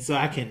gay, so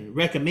I can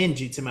recommend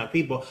you to my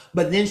people.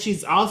 But then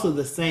she's also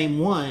the same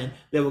one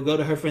that will go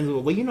to her friends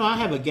with, well, I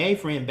have a gay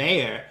friend,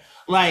 Bear.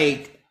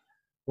 Like,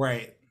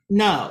 right.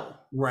 No.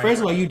 Right.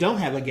 First of all, you don't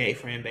have a gay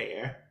friend,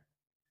 Bear.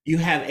 You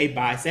have a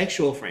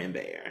bisexual friend,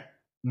 Bear.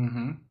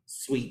 Mm-hmm.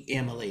 Sweet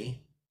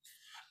Emily.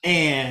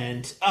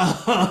 And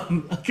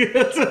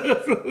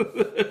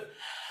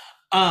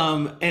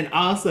and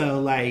also,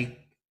 like,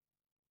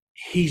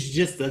 he's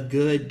just a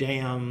good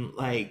damn,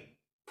 like,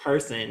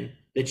 person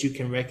that you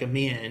can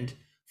recommend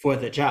for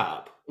the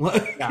job.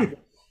 Yeah.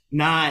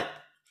 Not,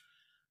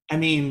 I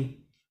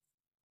mean,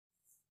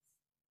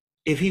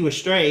 if he was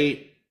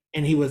straight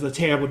and he was a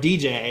terrible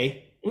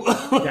DJ,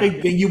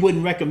 then you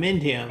wouldn't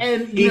recommend him,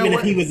 and even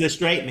if he was a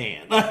straight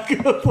man.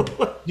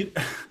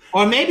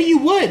 Or maybe you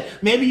would.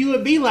 Maybe you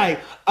would be like,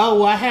 oh,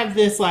 well, I have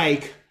this,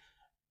 like,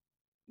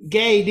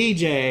 gay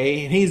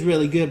DJ and he's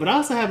really good, but I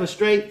also have a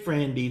straight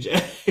friend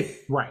DJ.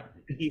 Right.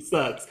 He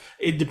sucks.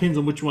 It depends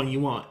on which one you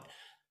want.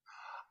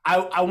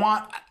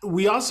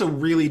 We also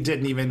really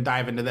didn't even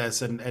dive into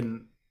this,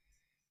 and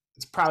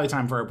it's probably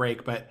time for a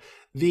break, but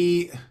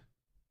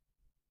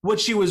what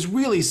she was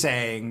really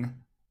saying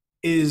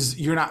is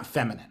you're not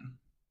feminine.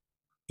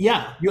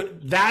 Yeah.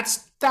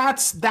 That's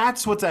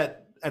what's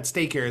at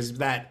stake here, is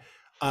that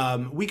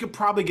we could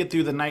probably get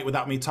through the night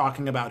without me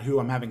talking about who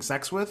I'm having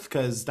sex with,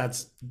 because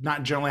that's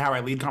not generally how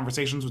I lead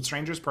conversations with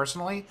strangers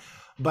personally.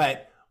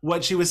 But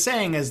what she was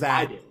saying is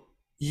that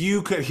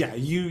you could,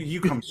 you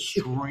come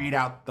straight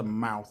out the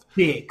mouth.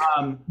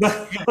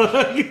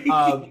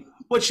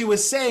 What she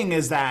was saying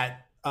is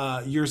that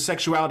your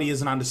sexuality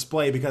isn't on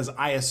display because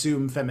I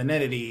assume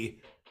femininity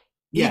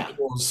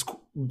equals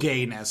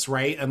gayness,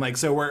 right? And like,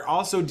 so we're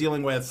also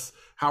dealing with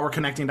how we're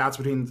connecting dots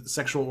between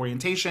sexual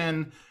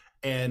orientation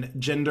and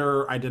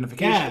gender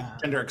identification,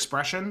 gender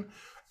expression.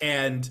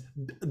 And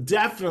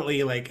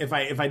definitely, like, if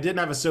I didn't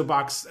have a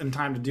soapbox and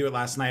time to do it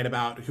last night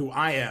about who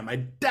I am, I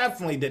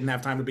definitely didn't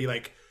have time to be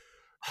like,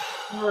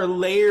 there are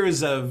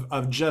layers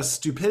of just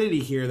stupidity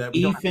here that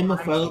we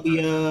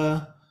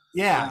Femophobia.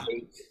 Yeah.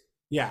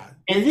 Yeah.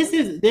 And this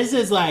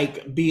is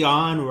like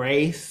beyond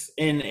race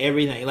and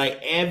everything.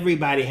 Like,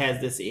 everybody has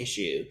this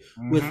issue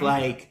with,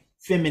 like,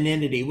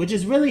 femininity, which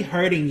is really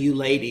hurting you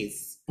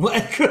ladies.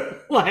 Like,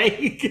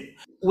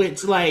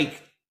 which,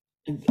 like,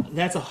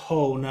 that's a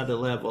whole nother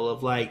level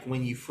of, like,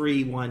 when you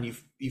free one,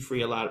 you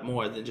free a lot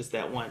more than just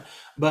that one.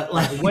 But,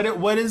 like,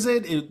 what is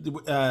it?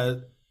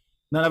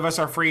 None of us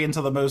are free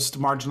until the most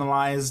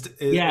marginalized.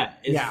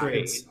 It's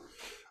free.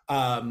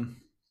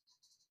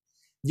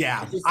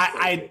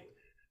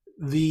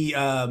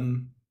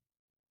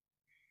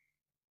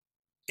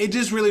 It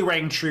just really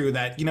rang true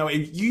that,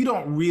 if you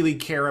don't really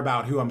care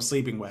about who I'm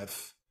sleeping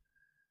with,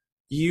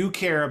 you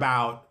care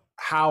about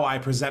how I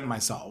present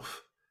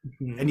myself,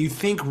 and you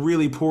think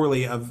really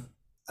poorly of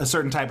a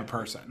certain type of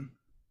person.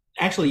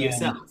 Actually,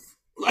 yourself.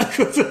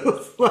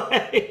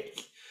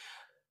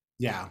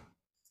 Yeah,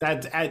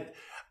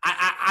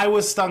 I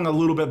was stung a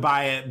little bit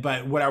by it,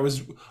 but what I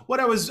was,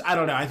 I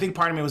don't know. I think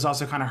part of me was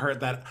also kind of hurt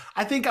that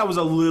I think I was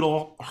a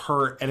little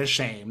hurt and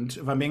ashamed,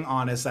 if I'm being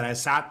honest, that I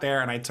sat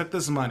there and I took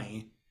this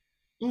money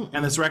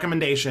and this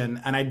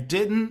recommendation, and I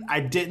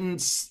didn't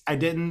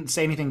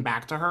say anything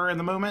back to her in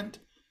the moment,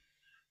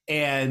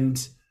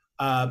 and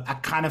I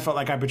kind of felt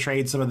like I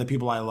betrayed some of the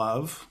people I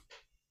love.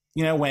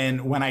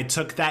 When I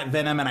took that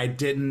venom and I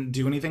didn't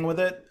do anything with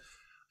it.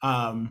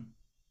 Well,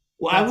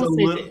 I will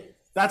say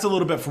that's a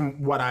little bit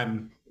from what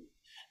I'm.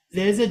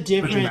 There's a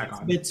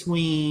difference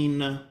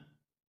between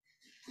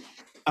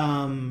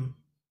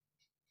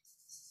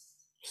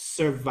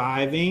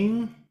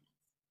surviving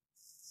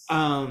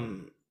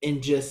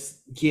and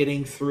just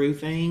getting through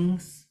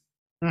things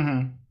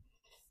and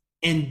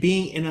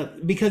being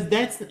because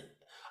that's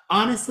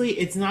honestly,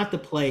 it's not the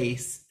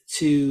place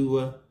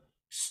to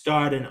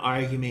start an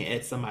argument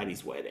at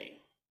somebody's wedding.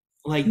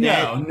 Like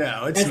that.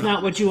 No, that's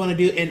not what you want to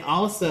do. And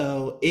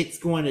also, it's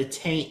going to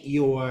taint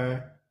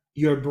your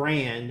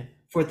brand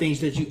for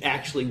things that you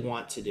actually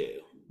want to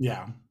do.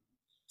 Yeah.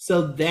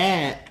 So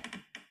that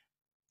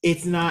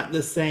it's not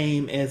the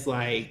same as,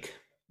 like,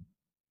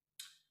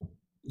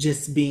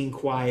 just being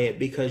quiet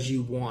because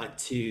you want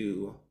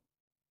to,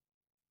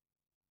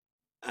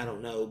 I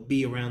don't know,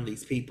 be around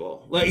these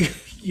people. Like,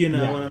 what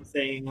I'm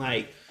saying?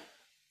 Like,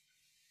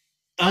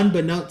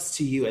 unbeknownst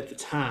to you at the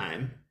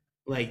time,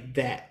 like,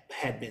 that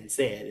had been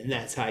said, and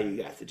that's how you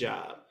got the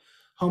job.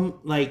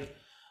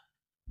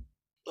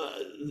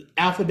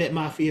 Alphabet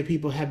Mafia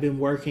people have been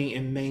working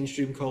in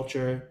mainstream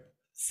culture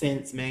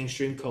since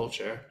mainstream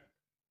culture.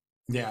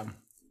 Yeah.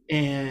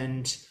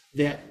 And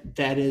those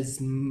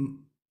are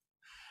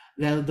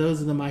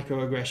the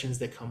microaggressions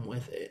that come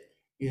with it,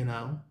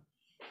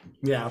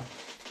 Yeah.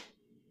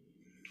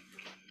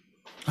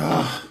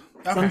 Okay.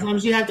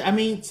 Sometimes you have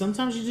to,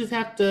 sometimes you just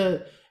have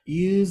to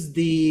use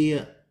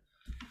the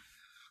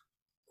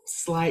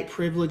slight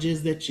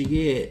privileges that you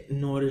get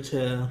in order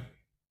to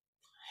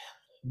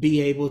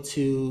be able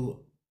to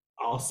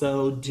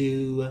also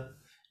do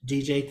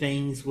DJ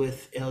things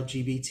with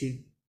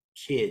LGBT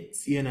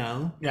kids, you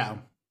know? Yeah.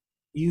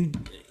 You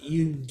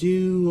you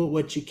do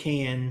what you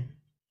can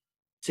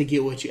to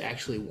get what you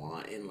actually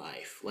want in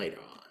life later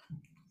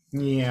on.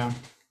 Yeah.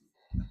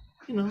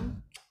 You know?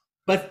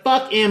 But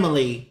fuck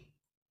Emily.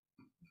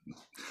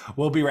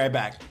 We'll be right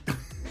back.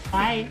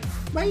 Bye.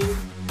 Bye.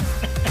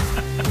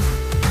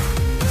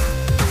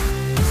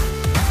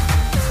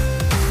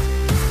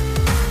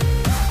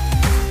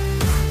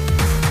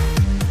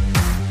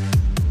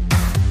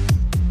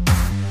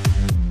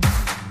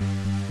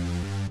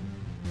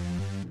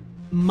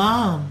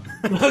 Mom.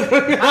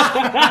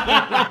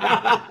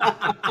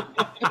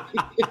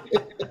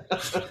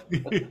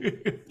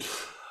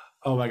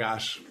 Oh my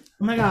gosh.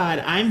 Oh my God,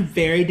 I'm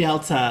very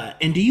Delta.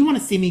 And do you want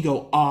to see me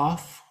go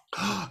off?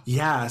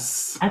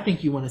 Yes. I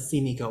think you want to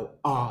see me go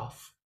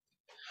off.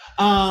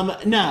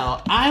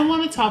 No, I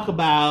want to talk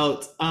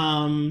about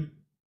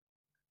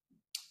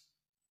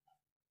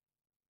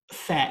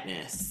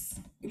fatness.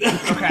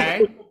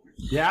 Okay.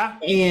 Yeah.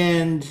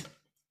 And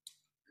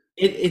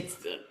it's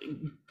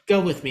go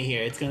with me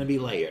here. It's gonna be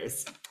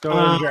layers. Go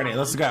on the journey.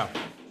 Let's go.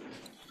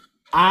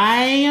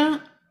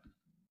 I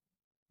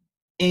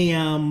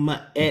am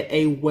at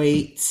a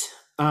weight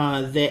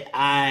that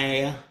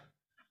I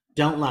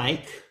don't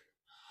like.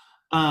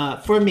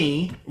 For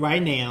me,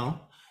 right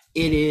now,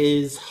 it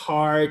is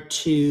hard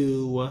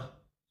to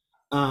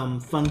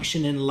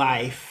function in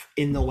life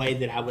in the way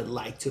that I would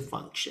like to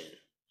function.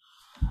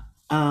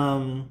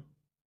 And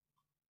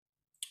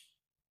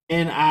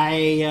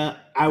I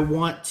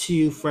want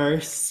to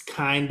first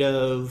kind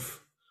of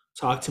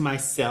talk to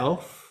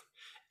myself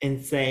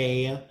and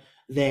say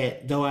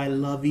that though I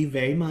love you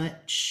very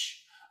much,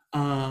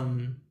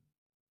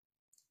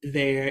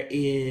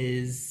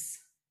 there's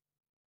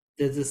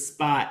a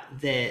spot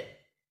that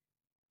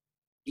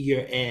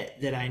you're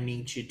at that I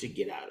need you to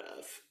get out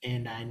of,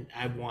 and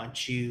I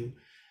want you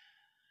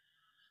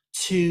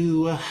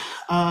to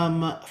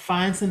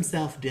find some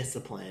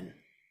self-discipline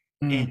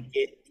and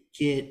get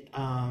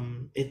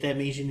if that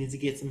means you need to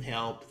get some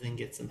help, then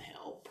get some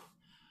help.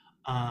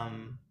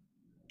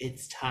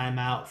 It's time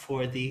out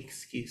for the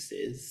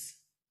excuses,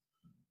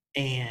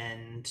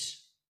 and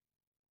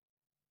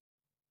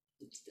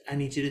I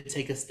need you to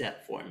take a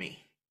step for me.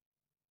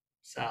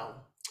 So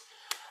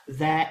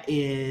that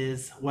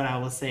is what I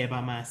will say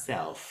about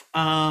myself.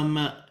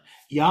 Y'all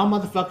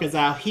motherfuckers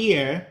out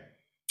here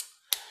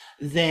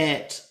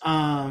that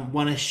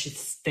want to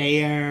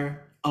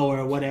stare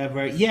or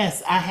whatever.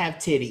 Yes, I have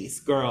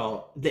titties,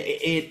 girl.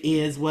 It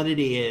is what it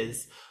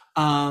is.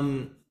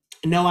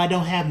 No, I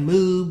don't have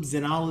moobs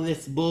and all of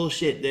this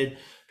bullshit that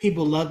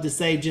people love to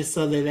say just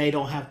so that they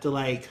don't have to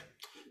like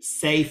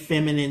say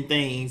feminine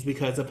things,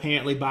 because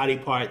apparently body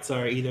parts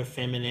are either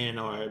feminine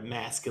or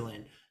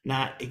masculine.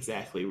 Not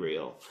exactly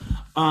real.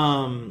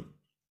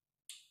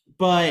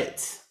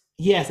 But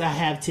yes, I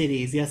have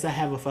titties. Yes, I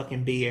have a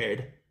fucking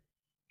beard.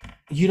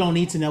 You don't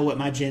need to know what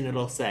my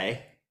genitals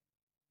say.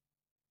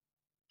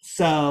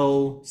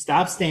 So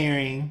stop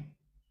staring,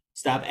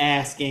 stop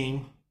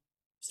asking,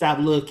 stop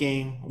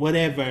looking,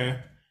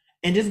 whatever,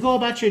 and just go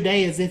about your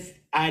day as if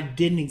I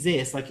didn't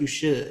exist, like you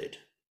should.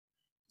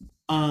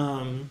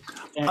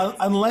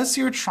 Unless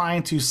you're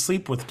trying to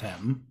sleep with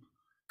Tim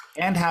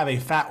and have a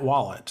fat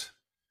wallet,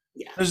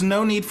 yeah. There's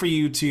no need for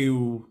you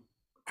to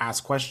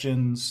ask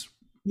questions.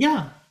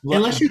 Yeah.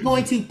 Unless you're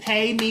going to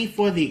pay me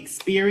for the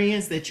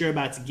experience that you're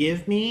about to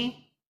give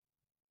me,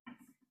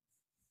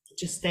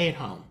 just stay at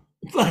home.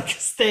 Like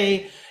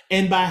stay,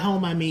 and by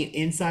home I mean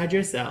inside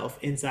yourself,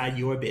 inside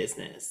your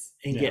business,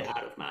 and get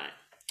out of mine.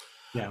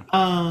 Yeah.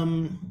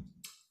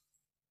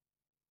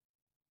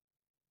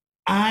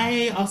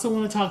 I also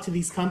want to talk to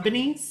these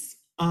companies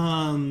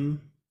who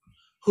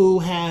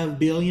have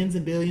billions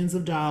and billions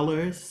of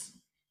dollars.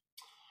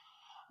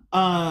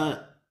 Y'all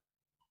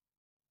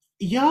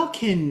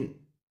can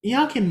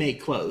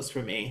make clothes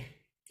for me.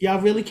 Y'all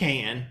really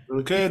can.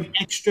 Really good.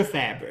 Extra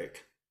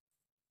fabric.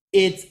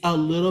 It's a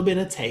little bit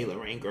of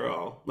tailoring,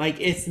 girl. Like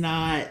it's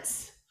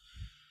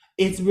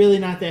really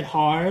not that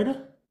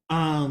hard.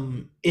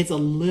 It's a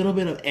little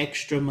bit of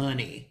extra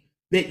money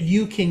that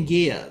you can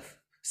give.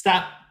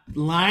 Stop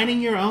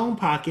lining your own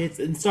pockets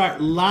and start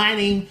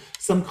lining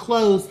some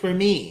clothes for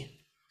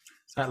me.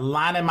 Start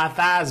lining my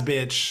thighs,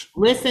 bitch.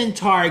 Listen,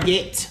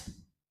 Target.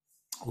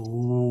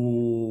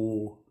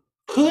 Ooh.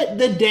 Put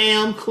the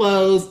damn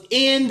clothes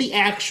in the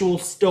actual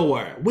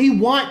store. We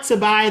want to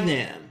buy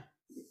them.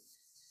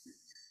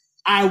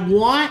 I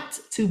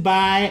want to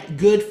buy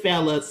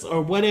Goodfellas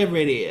or whatever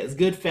it is,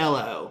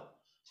 Goodfellow.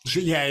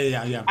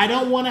 Yeah. I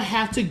don't want to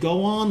have to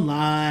go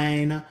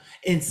online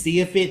and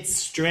see if it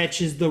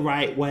stretches the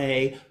right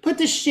way. Put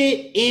the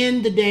shit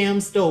in the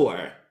damn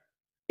store.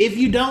 If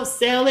you don't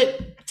sell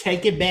it,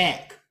 take it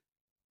back.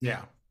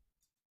 Yeah.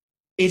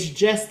 It's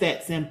just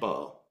that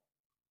simple.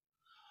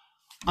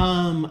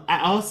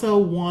 I also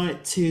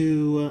want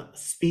to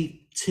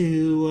speak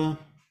to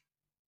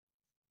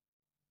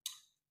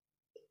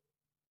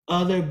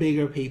other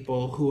bigger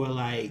people who are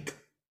like,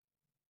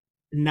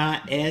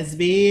 not as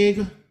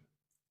big.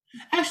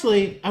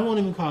 Actually, I won't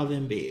even call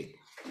them big.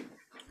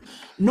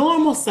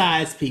 Normal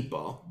sized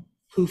people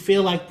who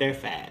feel like they're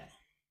fat.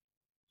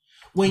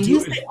 When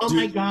you Do say, "Oh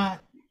my do God,"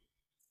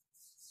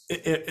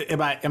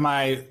 am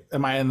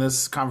I in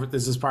this conference?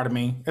 Is this part of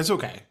me? It's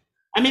okay.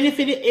 I mean, if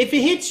it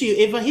hits you,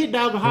 if a hit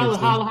dog, holler,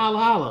 Hits me. holler, holler,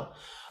 holler.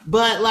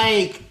 But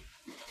like,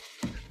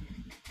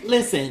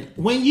 listen,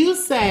 when you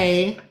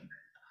say,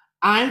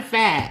 "I'm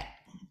fat,"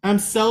 I'm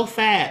so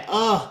fat.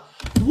 Ugh.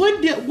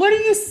 What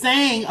are you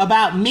saying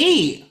about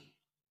me?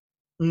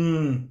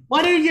 Mm,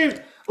 What are your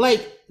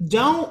like?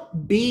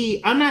 Don't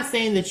be. I'm not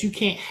saying that you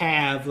can't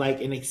have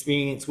like an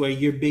experience where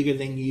you're bigger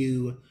than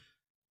you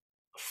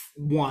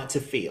want to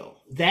feel.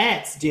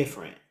 That's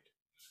different.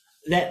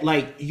 That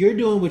like you're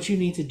doing what you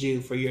need to do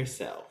for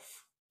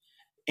yourself.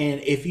 And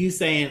if you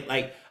saying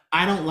like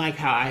I don't like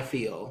how I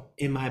feel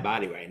in my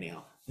body right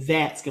now,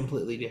 that's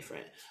completely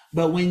different.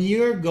 But when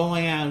you're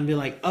going out and be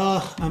like,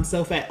 "Oh, I'm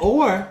so fat,"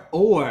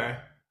 or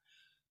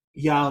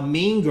y'all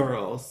mean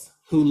girls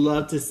who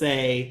love to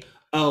say,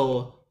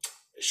 "Oh,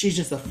 she's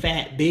just a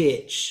fat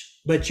bitch,"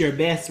 but your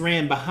best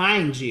friend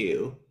behind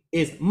you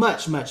is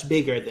much, much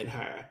bigger than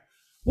her.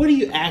 What are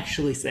you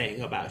actually saying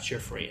about your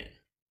friend?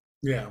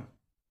 yeah.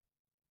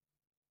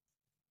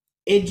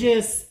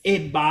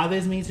 It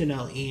bothers me to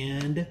no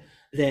end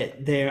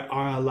that there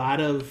are a lot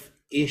of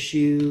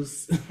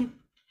issues.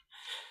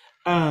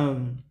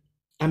 um,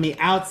 I mean,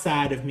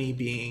 outside of me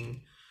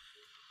being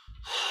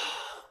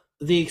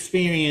the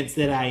experience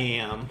that I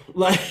am,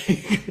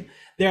 like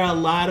there are a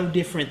lot of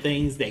different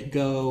things that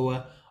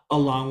go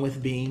along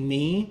with being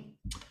me.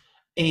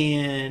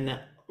 And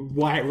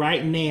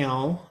right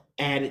now,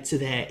 added to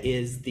that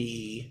is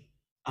the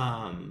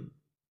um,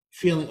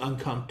 feeling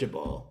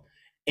uncomfortable.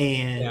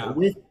 And Yeah.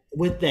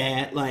 with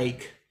that,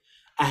 like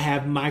I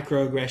have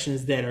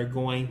microaggressions that are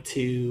going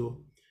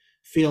to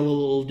feel a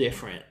little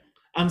different.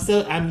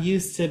 I'm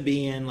used to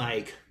being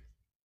like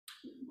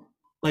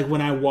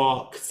when I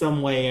walk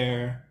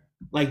somewhere,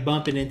 like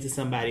bumping into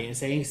somebody and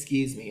saying,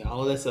 "Excuse me,"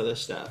 all this other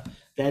stuff.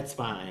 That's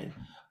fine.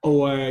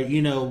 Or,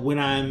 when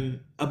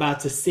I'm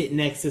about to sit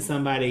next to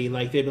somebody,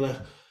 like they'd be like,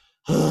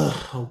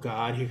 "Oh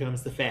God, here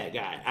comes the fat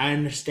guy." I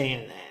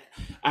understand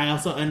that. I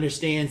also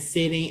understand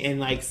sitting and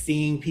like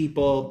seeing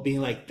people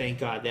being like, "Thank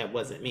God that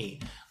wasn't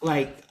me."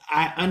 Like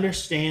I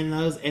understand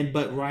those,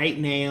 but right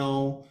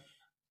now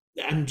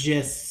I'm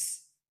just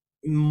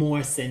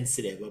more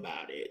sensitive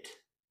about it.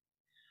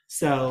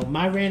 So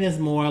my rant is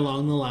more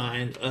along the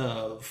line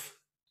of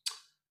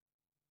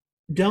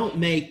don't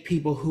make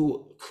people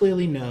who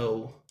clearly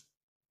know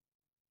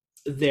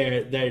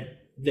their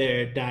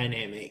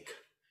dynamic.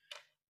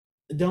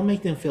 Don't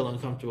make them feel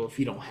uncomfortable if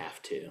you don't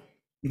have to.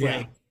 Yeah.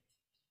 Like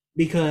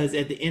because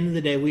at the end of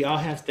the day, we all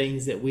have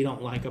things that we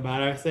don't like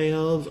about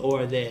ourselves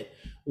or that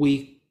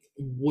we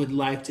would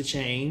like to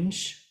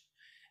change.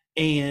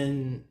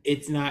 And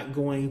it's not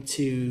going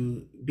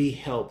to be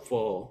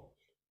helpful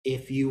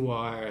if you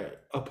are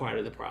a part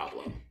of the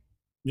problem.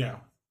 Yeah.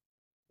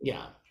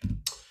 Yeah.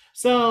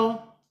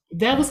 So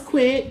that was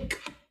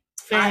quick,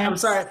 I'm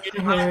fast, sorry.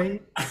 in a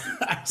hurry.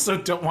 I also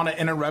don't want to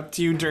interrupt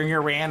you during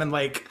your rant and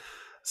like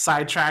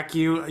sidetrack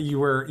you. You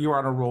were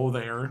on a roll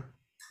there.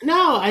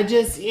 No, I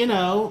just,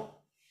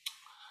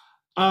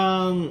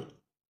 um,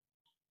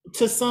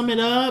 to sum it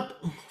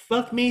up,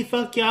 fuck me,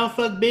 fuck y'all,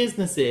 fuck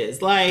businesses.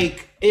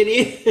 Like, it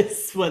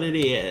is what it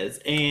is.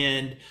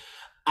 And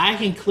I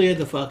can clear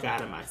the fuck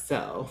out of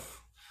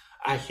myself.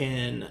 I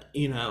can,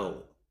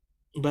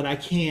 but I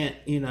can't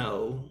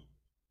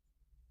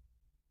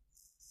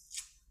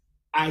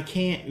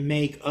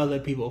make other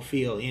people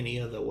feel any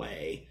other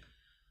way.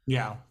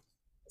 Yeah.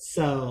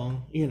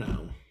 So,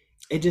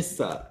 it just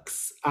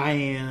sucks.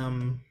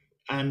 I'm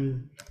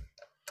on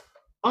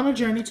a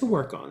journey to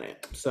work on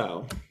it.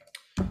 So,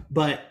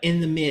 but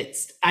in the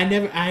midst,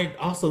 I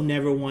also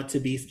never want to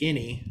be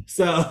skinny.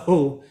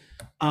 So,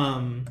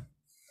 um,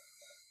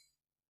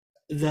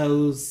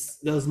 those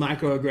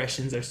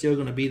microaggressions are still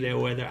going to be there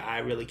whether I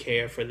really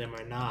care for them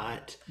or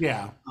not,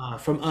 Yeah.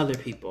 from other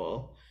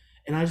people.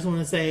 And I just want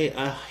to say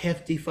a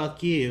hefty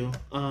fuck you.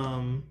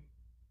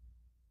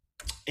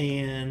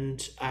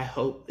 And I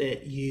hope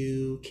that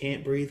you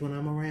can't breathe when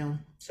I'm around.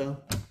 So,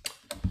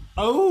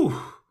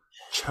 Oh,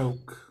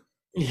 choke.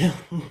 yeah.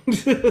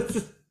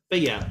 But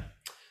yeah.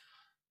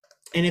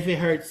 And if it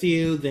hurts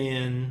you,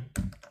 then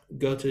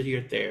go to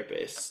your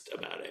therapist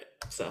about it.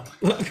 So,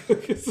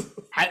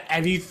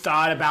 Have you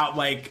thought about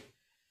like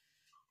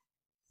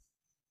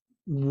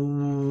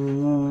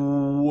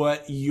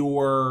what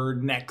your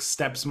next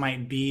steps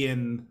might be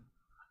in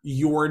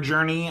your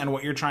journey and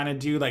what you're trying to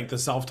do, like the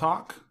self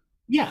talk?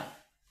 yeah,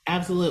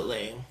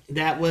 absolutely.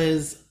 That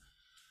was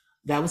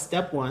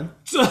step one.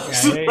 So,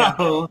 Yeah, yeah,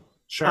 yeah.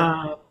 Sure.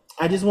 uh,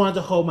 I just wanted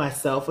to hold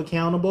myself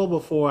accountable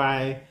before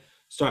I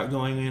start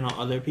going in on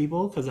other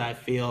people because I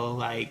feel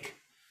like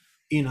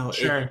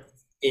Sure.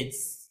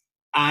 it's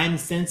I'm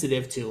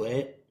sensitive to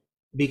it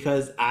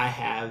because I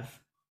have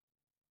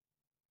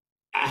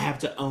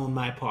to own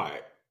my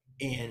part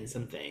in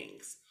some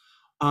things.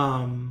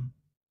 Um,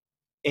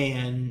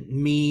 and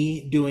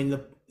me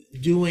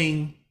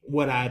doing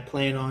what I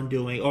plan on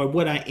doing or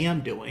what I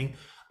am doing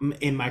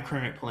in my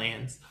current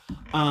plans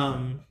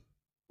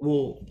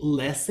will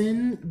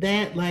lessen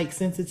that like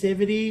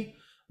sensitivity,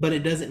 but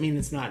it doesn't mean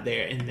it's not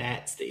there, and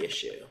that's the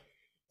issue.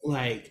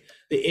 Like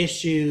the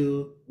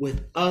issue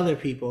with other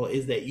people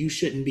is that you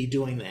shouldn't be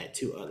doing that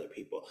to other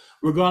people,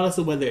 regardless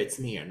of whether it's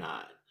me or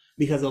not.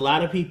 Because a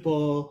lot of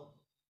people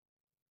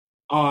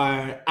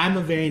I'm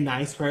a very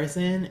nice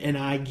person and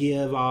I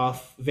give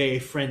off very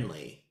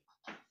friendly.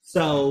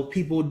 So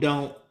people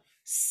don't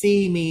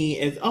see me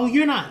as, oh,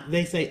 you're not,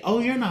 they say, oh,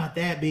 you're not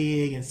that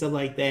big and stuff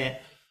like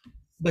that.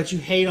 But you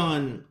hate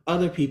on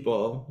other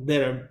people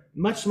that are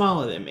much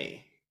smaller than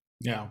me.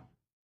 Yeah.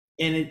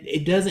 And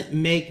it doesn't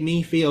make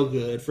me feel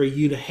good for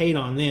you to hate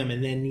on them,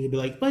 and then you'd be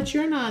like, but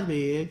you're not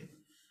big.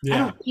 I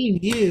don't mean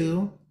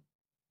you.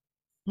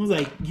 I was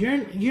like, you're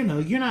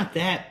not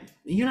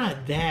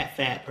that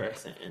fat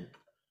person.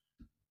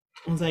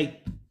 I was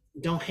like,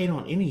 don't hate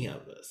on any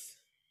of us.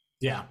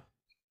 Yeah.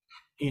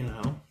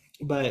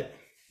 But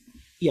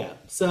yeah,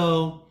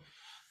 so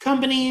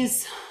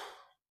companies,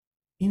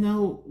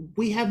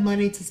 we have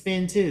money to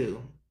spend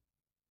too.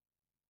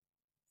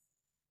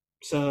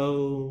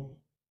 So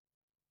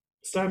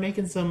start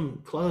making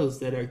some clothes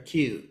that are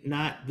cute,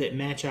 not that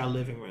match our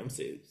living room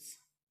suits.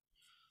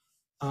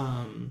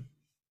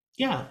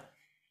 Yeah.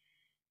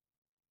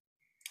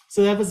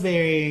 So that was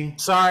very.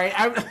 Sorry.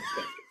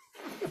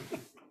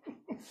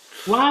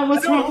 Why?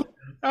 What's wrong?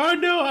 Oh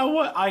no!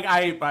 I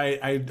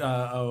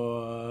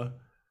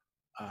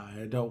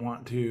don't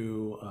want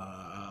to.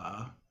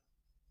 I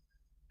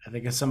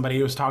think as somebody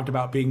who's talked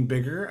about being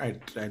bigger, I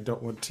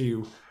don't want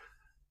to.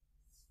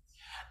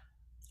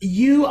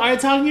 You are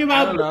talking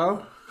about. I don't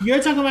know.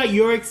 You're talking about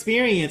your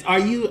experience. Are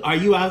you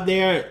out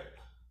there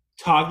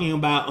talking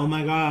about? Oh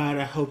my God!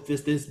 I hope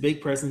this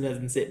big person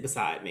doesn't sit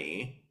beside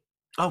me.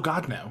 Oh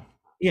God, no.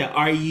 Yeah.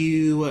 Are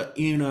you?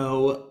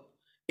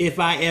 If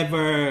I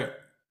ever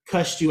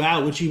cussed you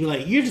out, would you be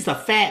like, "You're just a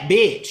fat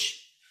bitch"?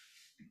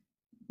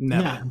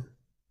 No.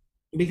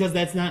 Because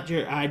that's not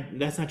your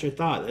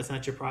thought. That's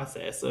not your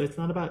process. So it's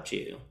not about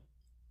you.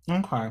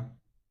 Okay.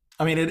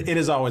 I mean, it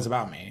is always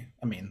about me.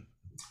 I mean,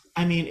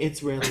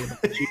 it's rarely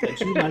about you,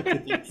 but you like to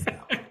think so.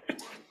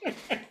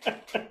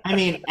 I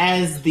mean,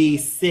 as the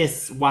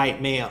cis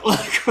white male.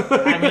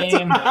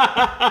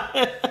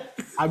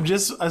 I'm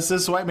just a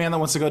cis white man that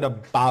wants to go to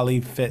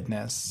Bali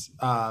Fitness.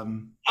 But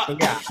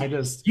yeah,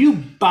 you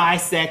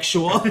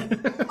bisexual.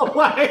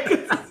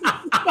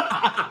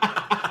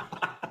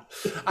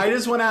 I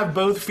just want to have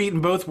both feet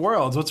in both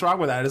worlds. What's wrong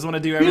with that? I just want to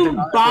do everything.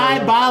 You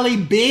Bali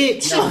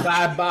bitch. No,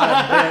 bye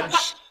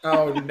bitch.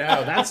 Oh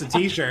no, that's a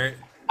t-shirt.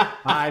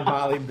 Bye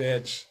Bali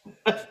bitch.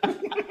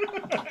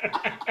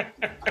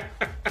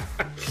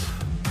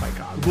 My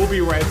God. We'll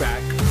be right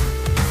back.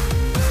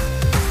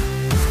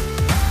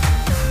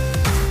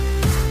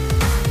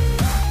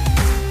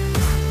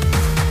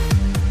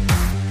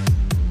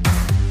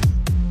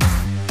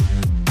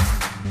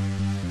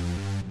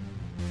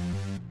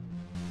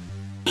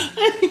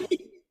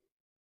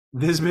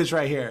 This bitch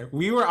right here.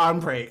 We were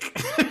on break.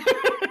 It's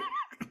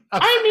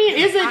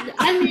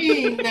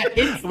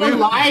the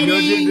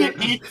lighting,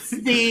 it's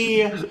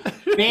the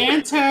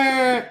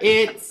banter,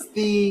 it's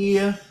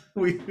the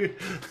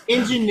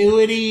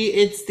ingenuity,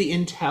 it's the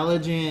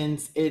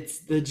intelligence, it's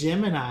the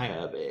Gemini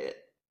of it.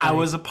 I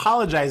was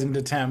apologizing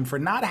to Tim for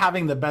not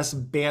having the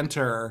best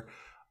banter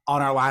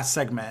on our last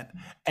segment.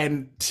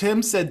 And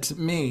Tim said to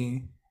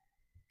me,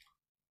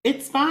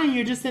 it's fine.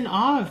 You're just in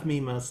awe of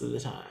me most of the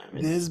time.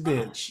 This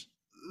bitch.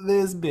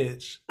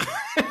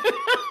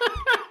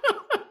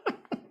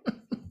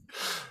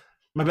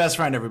 My best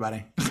friend,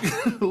 everybody.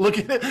 Look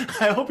at it.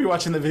 I hope you're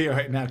watching the video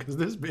right now because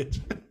this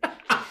bitch.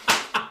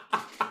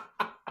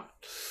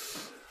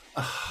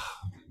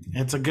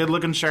 It's a good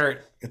looking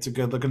shirt.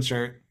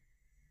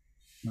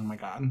 Oh my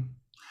God.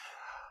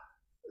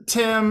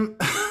 Tim.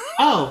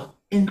 Oh,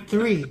 in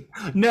 3.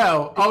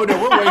 No. Oh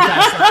no, we're way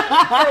past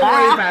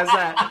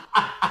that.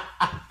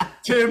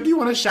 Tim, do you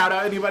want to shout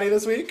out anybody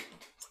this week?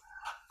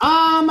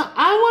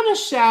 I want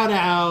to shout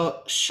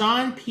out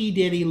Sean P.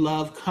 Diddy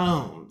Love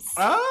Combs.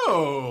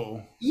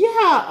 Oh. Yeah,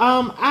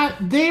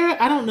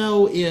 I don't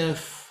know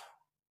if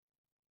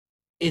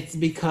it's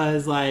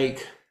because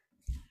like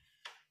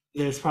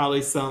there's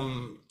probably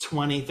some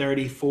 20,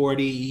 30,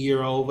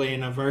 40-year-old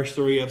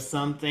anniversary of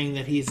something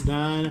that he's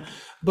done,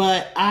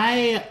 but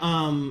I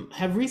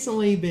have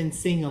recently been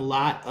seeing a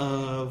lot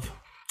of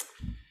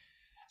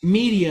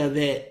media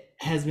that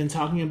has been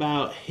talking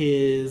about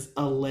his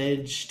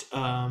alleged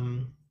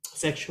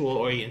sexual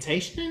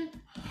orientation.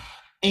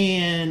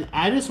 And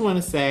I just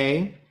want to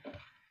say,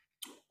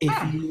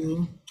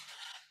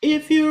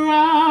 if you're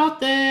out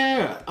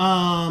there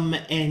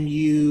and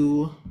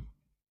you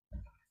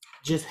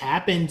just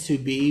happen to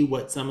be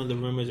what some of the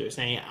rumors are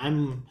saying,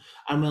 I'm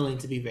willing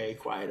to be very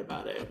quiet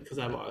about it because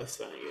I've always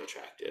found you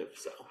attractive.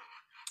 So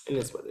it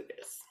is what it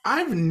is.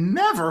 I've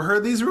never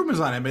heard these rumors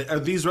on it, but are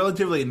these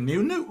relatively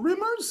new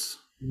rumors?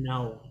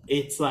 No,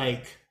 it's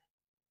like,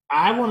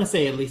 I want to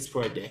say at least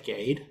for a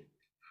decade.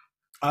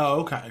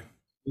 Oh, okay.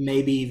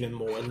 maybe even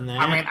more than that.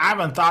 I mean, I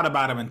haven't thought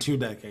about him in 2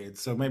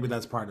 decades, so maybe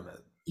that's part of it.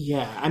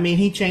 Yeah, I mean,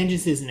 he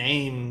changes his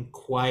name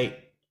quite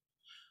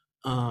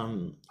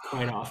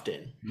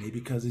often. Maybe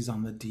because he's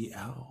on the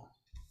DL,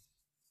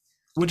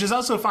 which is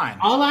also fine.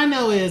 All I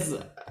know is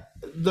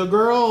the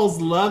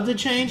girls love to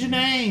change a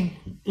name.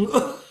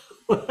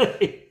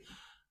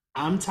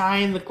 I'm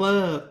tying the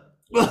club.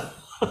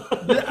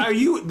 Are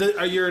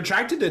you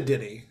attracted to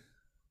Diddy?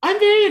 I'm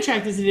very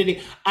attracted to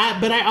Diddy,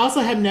 but I also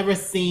have never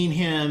seen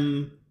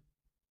him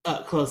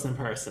up close and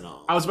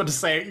personal. I was about to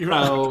say.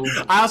 So,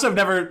 I also have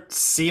never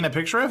seen a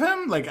picture of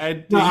him. Like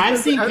I've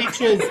seen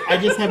pictures. I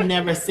just have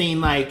never seen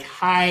like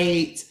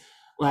height,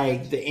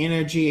 like the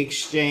energy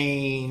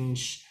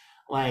exchange,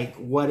 like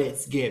what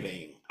it's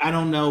giving. I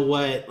don't know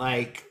what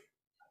like.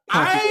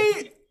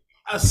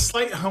 A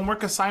slight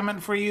homework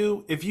assignment for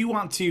you. If you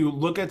want to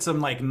look at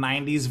some like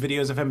 90s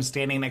videos of him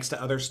standing next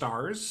to other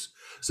stars.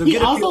 So he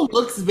also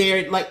looks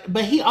very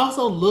but he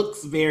also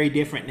looks very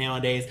different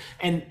nowadays.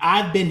 And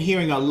I've been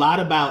hearing a lot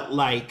about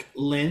like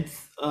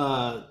length,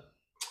 bone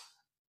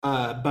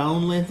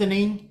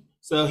lengthening.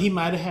 So he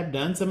might have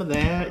done some of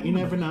that. You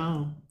never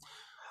know.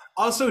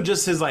 Also,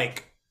 just his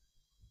like,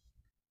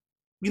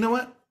 you know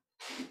what?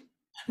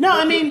 No,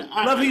 I mean,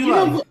 love who you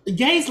love.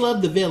 Gays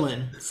love the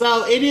villain,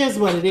 so it is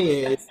what it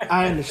is.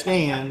 I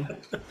understand.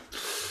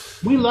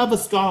 We love a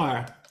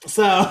star,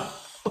 so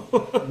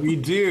we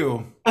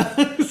do.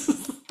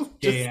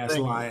 Gay ass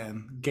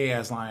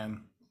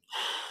lion.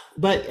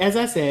 But as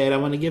I said, I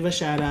want to give a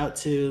shout out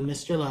to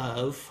Mr.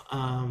 Love.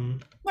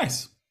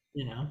 Nice.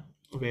 You know,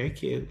 very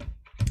cute.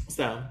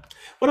 So,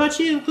 what about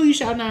you? Who you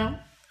shouting out?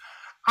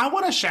 I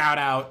want to shout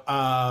out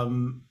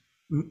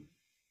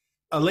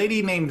a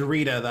lady named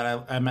Rita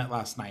that I met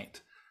last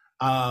night.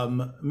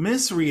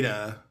 Miss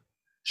Rita,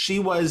 she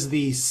was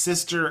the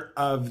sister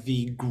of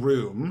the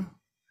groom.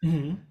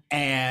 Mm-hmm.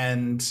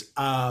 And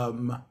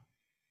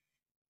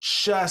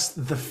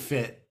just the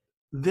fit.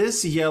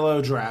 This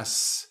yellow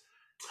dress,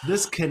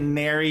 this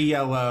canary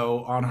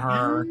yellow on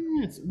her.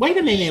 Yes. Wait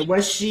a minute.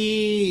 Was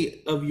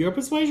she of your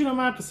persuasion or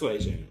my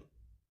persuasion?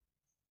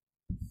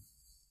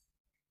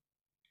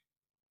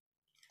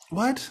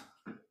 What?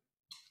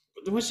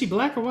 Was she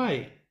black or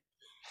white?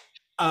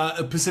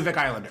 A Pacific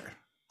Islander.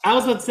 I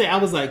was about to say, I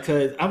was like,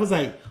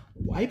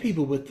 white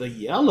people with the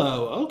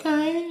yellow.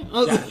 Okay.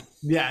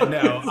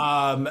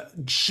 No.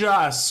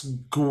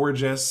 Just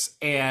gorgeous.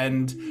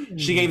 And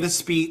she gave the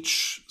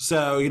speech.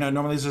 So,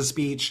 normally there's a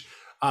speech.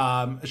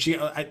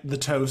 The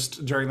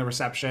toast during the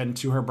reception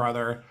to her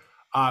brother.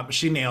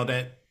 She nailed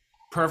it.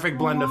 Perfect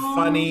blend of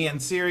funny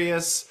and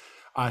serious.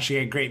 She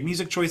had great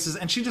music choices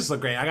and she just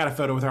looked great. I got a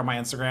photo with her on my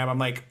Instagram. I'm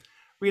like,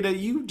 Rita,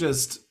 you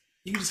just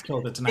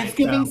killed it tonight. It's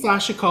giving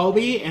Sasha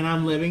Colby, and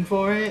I'm living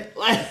for it.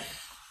 Like,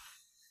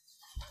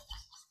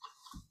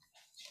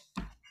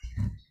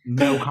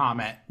 no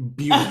comment.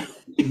 Beautiful.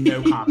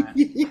 No comment.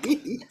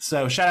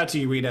 So shout out to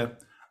you, Rita.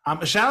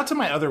 Shout out to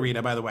my other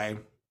Rita, by the way.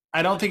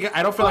 I don't feel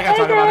like I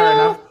talk about her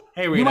enough.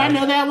 Hey, Rita. Do I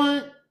know that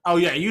one? Oh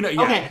yeah, you know.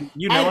 Yeah, okay.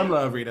 You know and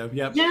love Rita.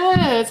 Yep.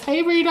 Yes.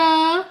 Hey,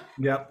 Rita.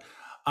 Yep.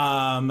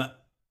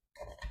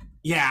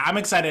 Yeah, I'm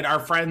excited. Our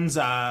friends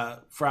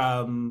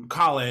from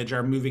college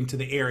are moving to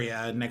the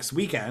area next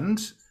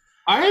weekend.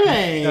 Are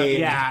they? So,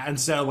 yeah, and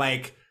so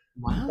like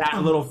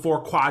that little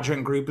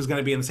 4-quadrant group is going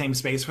to be in the same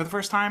space for the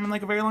first time in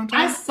like a very long time.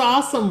 I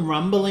saw some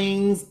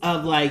rumblings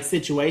of like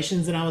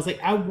situations, and I was like,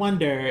 I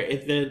wonder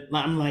if they're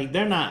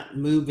not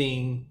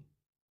moving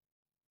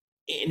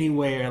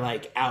anywhere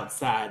like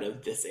outside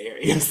of this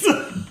area.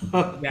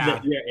 Yeah,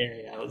 your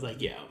area. I was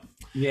like, yeah.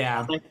 I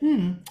was like,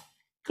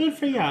 good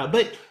for y'all.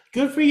 But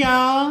good for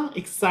y'all.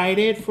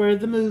 Excited for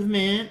the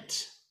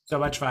movement. So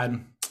much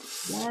fun.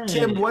 Yes.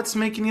 Tim, what's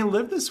making you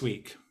live this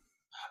week?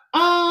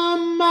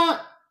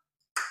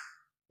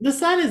 The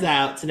sun is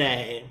out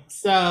today,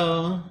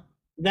 so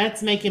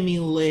that's making me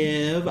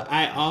live.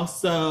 I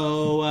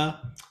also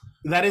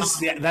that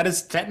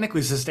is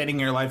technically sustaining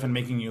your life and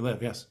making you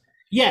live. Yes.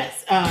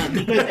 Yes,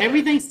 because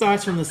everything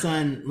starts from the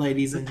sun,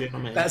 ladies and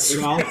gentlemen.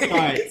 It all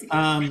starts.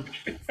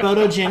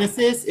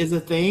 Photogenisis is a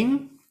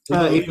thing.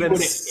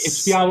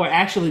 If y'all were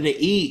actually to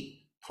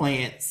eat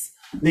plants,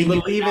 we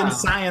believe in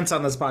science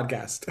on this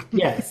podcast.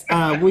 Yes,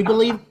 I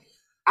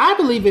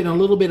believe in a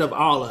little bit of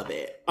all of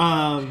it.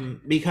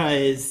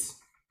 Because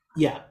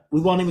we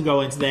won't even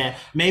go into that.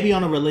 Maybe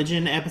on a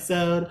religion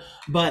episode,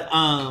 but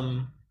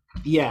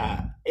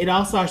it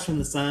all starts from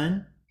the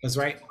sun. That's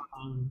right.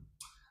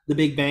 The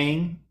Big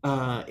Bang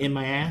in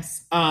my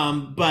ass.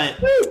 But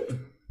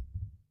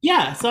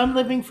so I'm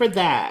living for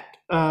that.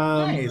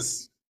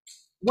 Nice.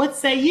 What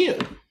say you?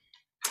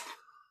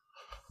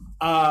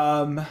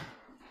 I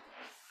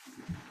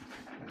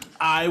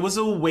was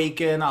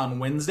awakened on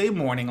Wednesday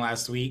morning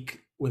last week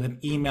with an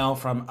email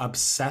from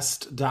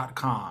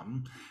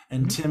obsessed.com.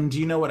 And Tim, do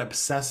you know what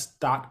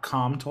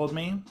obsessed.com told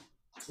me?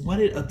 What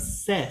did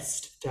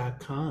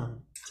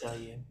obsessed.com tell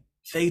you?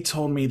 They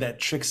told me that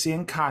Trixie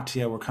and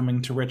Katya were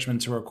coming to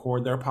Richmond to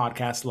record their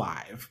podcast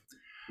live.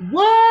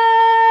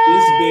 What?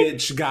 This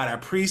bitch got a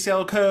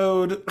pre-sale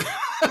code.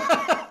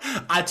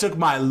 I took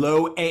my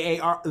low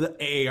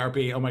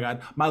AARP. Oh my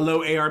god, my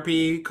low ARP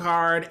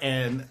card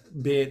and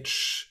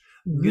bitch,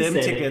 them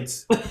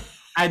tickets.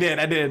 I did.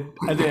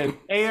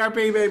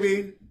 AARP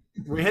baby,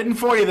 we're hitting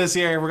 40 this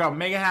year. We're gonna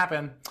make it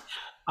happen.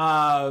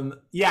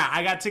 Yeah,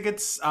 I got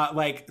tickets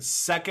like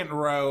second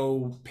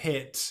row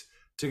pit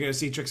to go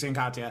see Trixie and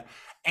Katya.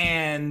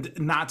 And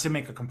not to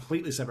make a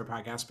completely separate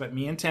podcast, but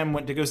me and Tim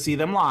went to go see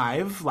them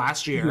live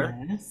last year.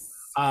 Yes.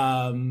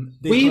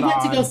 We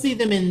went to go see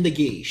them in the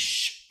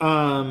Guiche.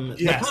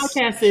 The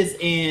podcast is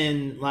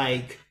in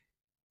like,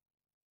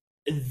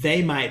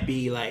 they might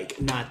be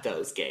like not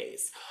those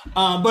gays.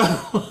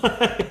 But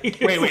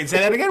wait, say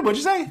that again. What'd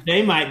you say?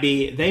 They might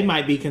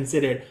be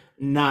considered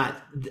not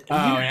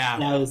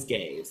those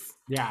gays.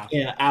 Yeah.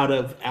 Out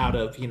of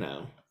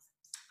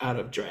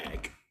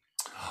drag.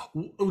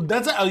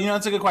 That's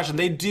a good question.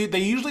 They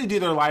usually do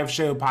their live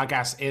show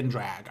podcast in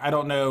drag. I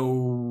don't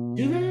know.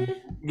 Do they?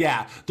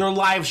 Yeah, they're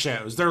live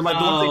shows. They're like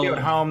the ones they do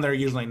at home. They're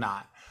usually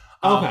not.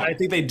 Okay. I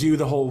think they do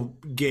the whole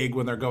gig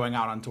when they're going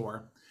out on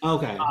tour.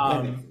 Okay.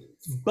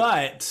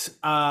 But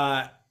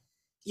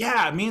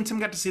yeah, me and Tim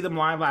got to see them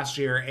live last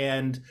year,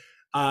 and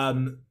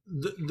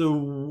the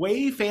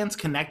way fans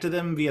connect to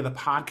them via the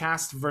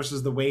podcast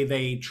versus the way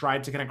they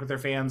tried to connect with their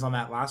fans on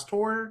that last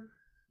tour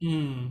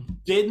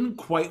didn't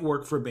quite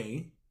work for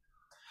me.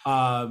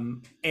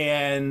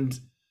 And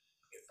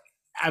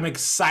I'm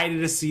excited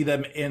to see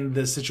them in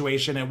the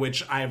situation in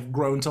which I've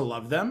grown to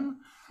love them.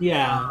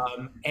 Yeah.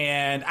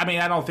 And I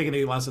mean, I don't think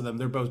any less of them.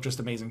 They're both just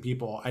amazing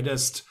people. I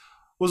just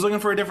was looking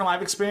for a different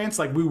live experience.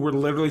 Like, we were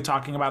literally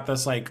talking about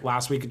this like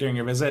last week during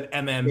your visit,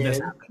 and then this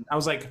happened. I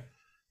was like,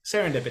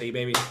 serendipity,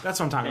 baby. That's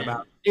what I'm talking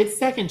about. It's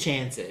second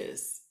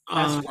chances.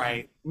 That's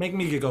right. Make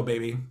me giggle,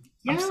 baby.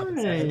 Yes. I'm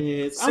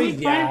excited for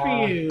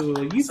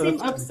you. You seem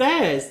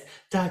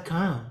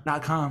obsessed.com.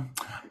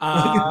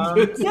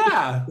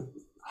 Yeah.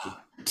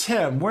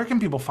 Tim, where can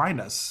people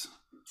find us?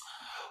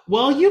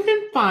 Well, you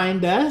can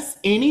find us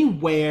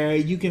anywhere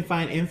you can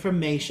find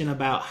information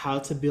about how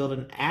to build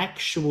an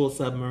actual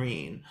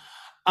submarine.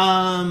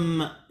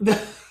 And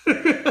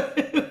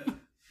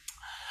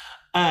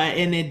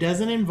it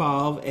doesn't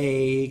involve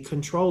a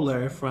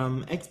controller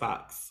from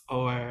Xbox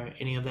or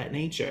any of that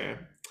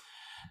nature.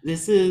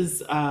 This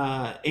is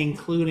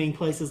including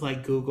places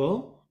like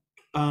Google.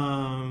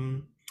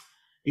 You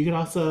can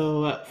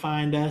also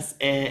find us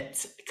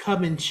at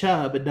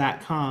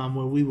cubandchub.com,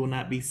 where we will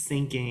not be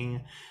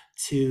syncing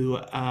to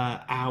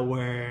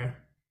our,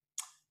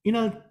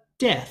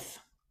 death.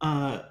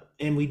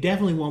 And we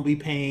definitely won't be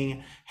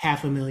paying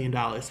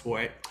 $500,000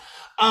 for it.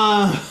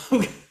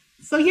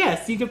 So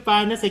yes, you can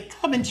find us at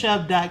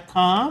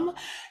cubandchub.com.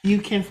 You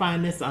can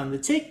find us on the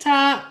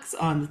TikToks,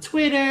 on the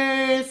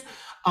Twitters,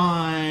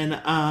 on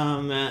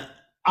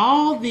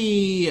all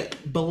the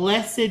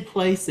blessed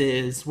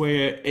places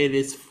where it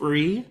is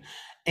free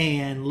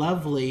and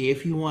lovely.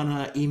 If you want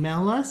to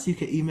email us, you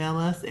can email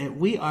us at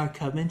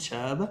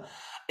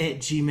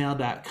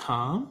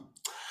wearecubandchub@gmail.com.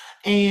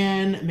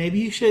 And maybe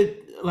you should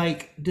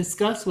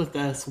discuss with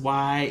us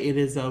why it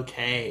is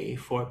okay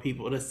for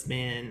people to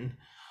spend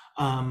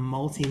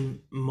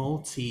multi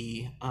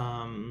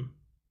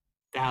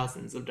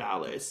thousands of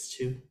dollars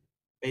to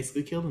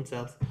basically kill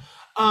themselves.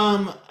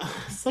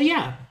 So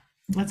yeah,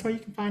 that's where you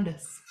can find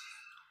us.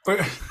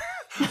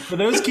 For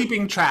those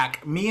keeping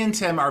track, me and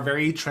Tim are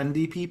very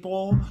trendy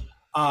people.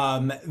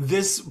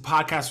 This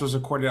podcast was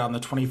recorded on the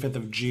 25th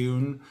of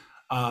June.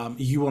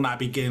 You will not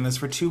be getting this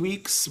for 2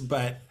 weeks,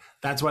 but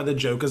that's why the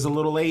joke is a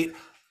little late.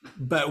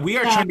 But we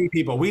are trendy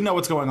people. We know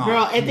what's going on.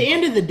 Girl, at the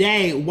end of the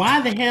day, why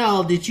the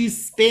hell did you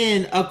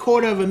spend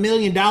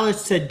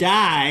 $250,000 to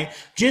die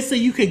just so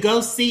you could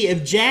go see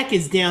if Jack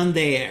is down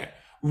there?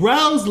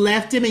 Rose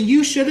left him and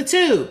you should have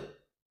too.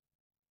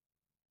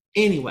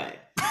 Anyway.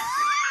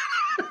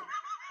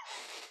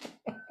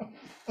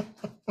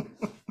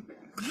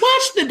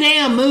 Watch the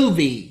damn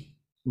movie.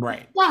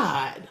 Right.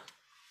 God.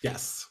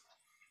 Yes.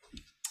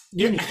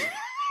 Anyway.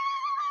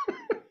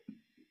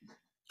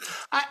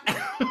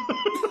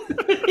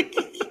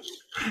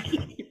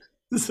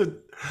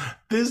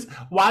 This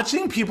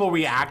watching people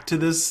react to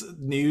this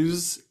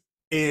news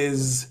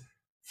is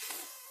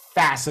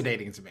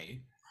fascinating to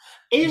me.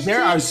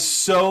 There are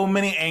so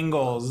many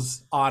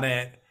angles on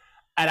it,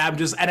 and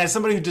as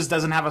somebody who just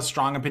doesn't have a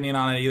strong opinion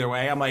on it either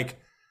way, I'm like,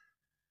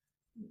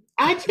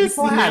 I just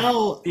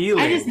know that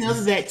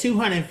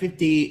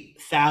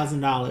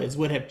 $250,000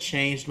 would have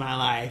changed my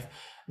life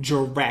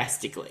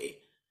drastically,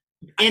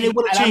 and it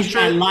would have changed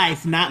my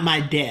life, not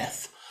my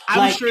death.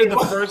 I'm sure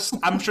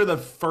the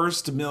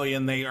first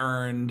million they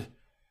earned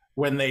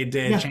when they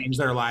did change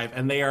their life,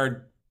 and they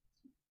are.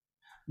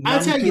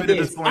 I'll tell you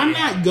this: I'm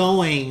not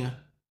going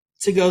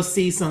to go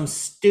see some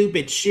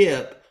stupid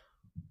ship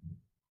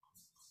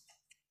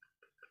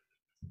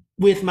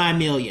with my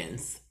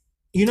millions.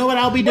 You know what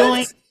I'll be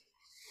doing?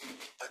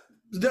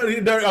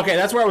 Okay,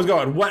 that's where I was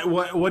going.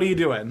 What are you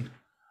doing?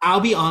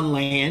 I'll be on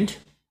land.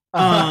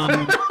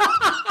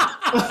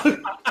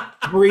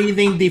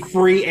 Breathing the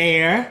free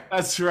air.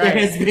 That's right. That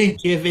has been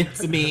given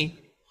to me.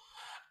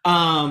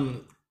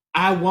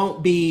 I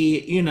won't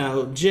be,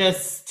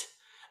 just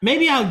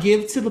maybe I'll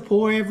give to the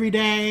poor every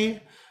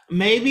day.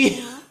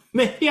 Maybe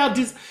maybe I'll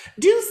just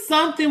do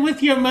something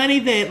with your money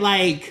that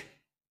like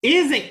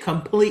isn't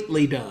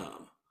completely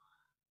dumb.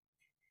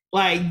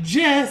 Like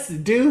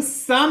just do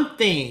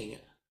something.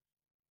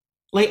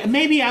 Like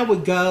maybe I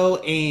would go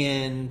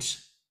and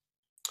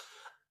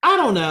I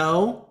don't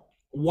know,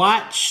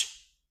 watch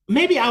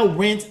maybe I'll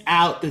rent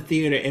out the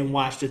theater and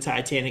watch the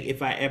Titanic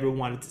if I ever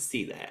wanted to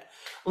see that.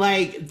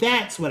 Like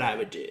that's what I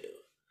would do.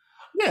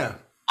 Yeah.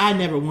 I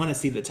never want to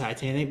see the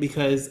Titanic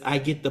because I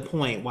get the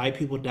point. White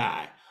people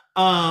die.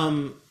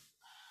 Um,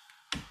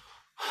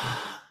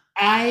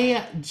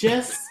 I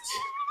just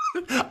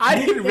I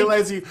didn't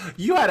realize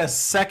you had a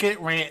second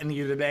rant in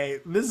you today.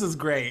 This is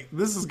great.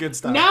 This is good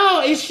stuff.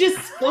 no, it's just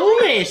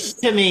foolish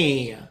to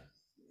me.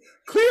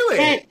 Clearly.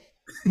 That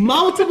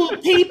multiple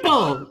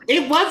people.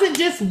 It wasn't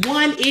just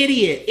one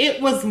idiot.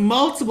 It was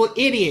multiple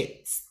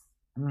idiots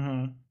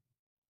Mhm.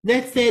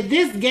 that said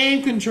this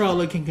game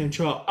controller can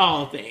control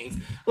all things.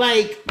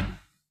 Like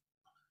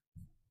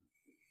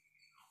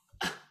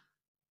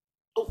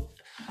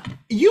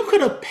you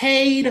could have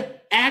paid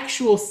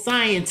actual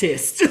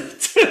scientists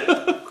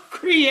to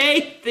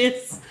create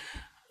this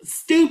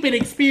stupid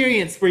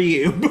experience for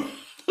you.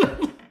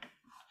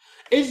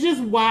 It's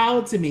just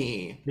wild to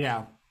me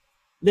Yeah.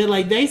 that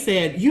like they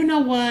said, you know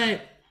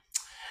what?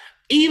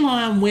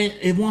 Elon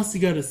wants to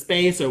go to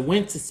space or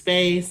went to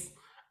space.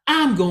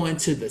 I'm going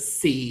to the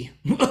sea.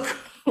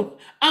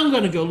 I'm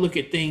going to go look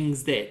at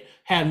things that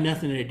have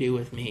nothing to do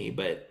with me,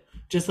 but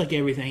just like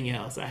everything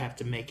else, I have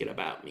to make it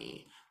about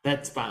me.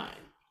 That's fine.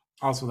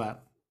 Also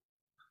that.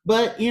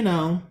 But,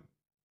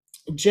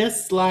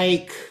 just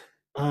like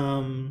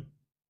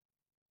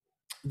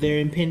their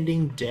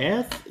impending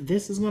death,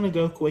 this is going to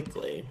go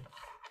quickly.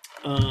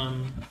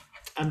 I'm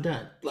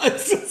done.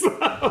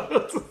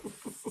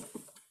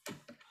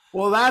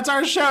 Well, that's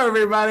our show,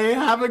 everybody.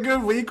 Have a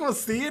good week. We'll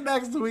see you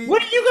next week.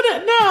 What are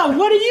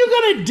you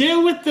gonna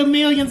do with the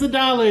millions of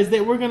dollars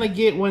that we're gonna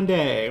get one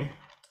day?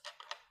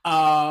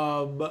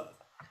 I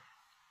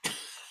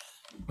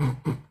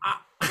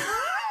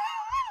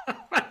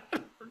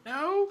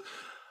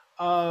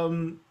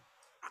don't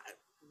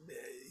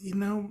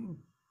know.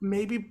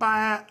 Maybe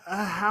buy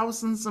a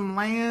house and some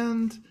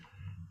land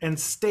and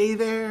stay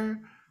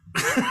there.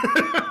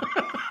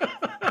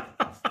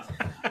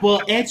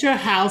 Well, at your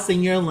house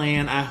and your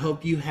land, I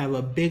hope you have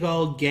a big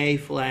old gay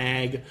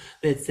flag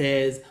that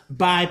says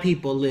 "Bi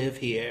people live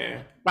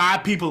here." Bi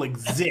people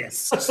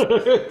exist.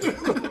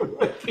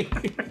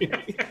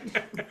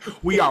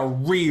 We are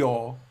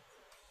real.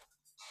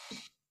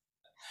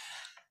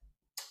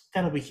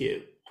 That'll be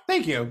cute.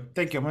 Thank you.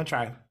 I'm gonna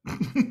try.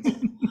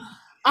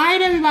 All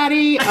right,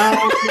 everybody.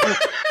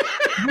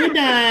 We're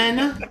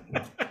done.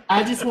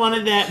 I just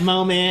wanted that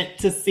moment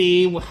to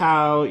see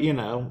how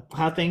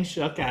things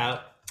shook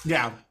out.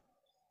 Yeah.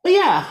 But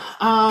yeah,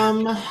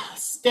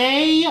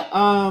 stay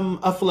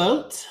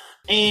afloat,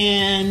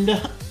 and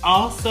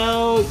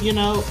also,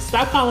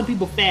 stop calling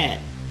people fat.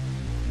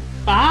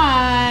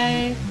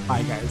 Bye.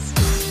 Bye,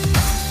 guys.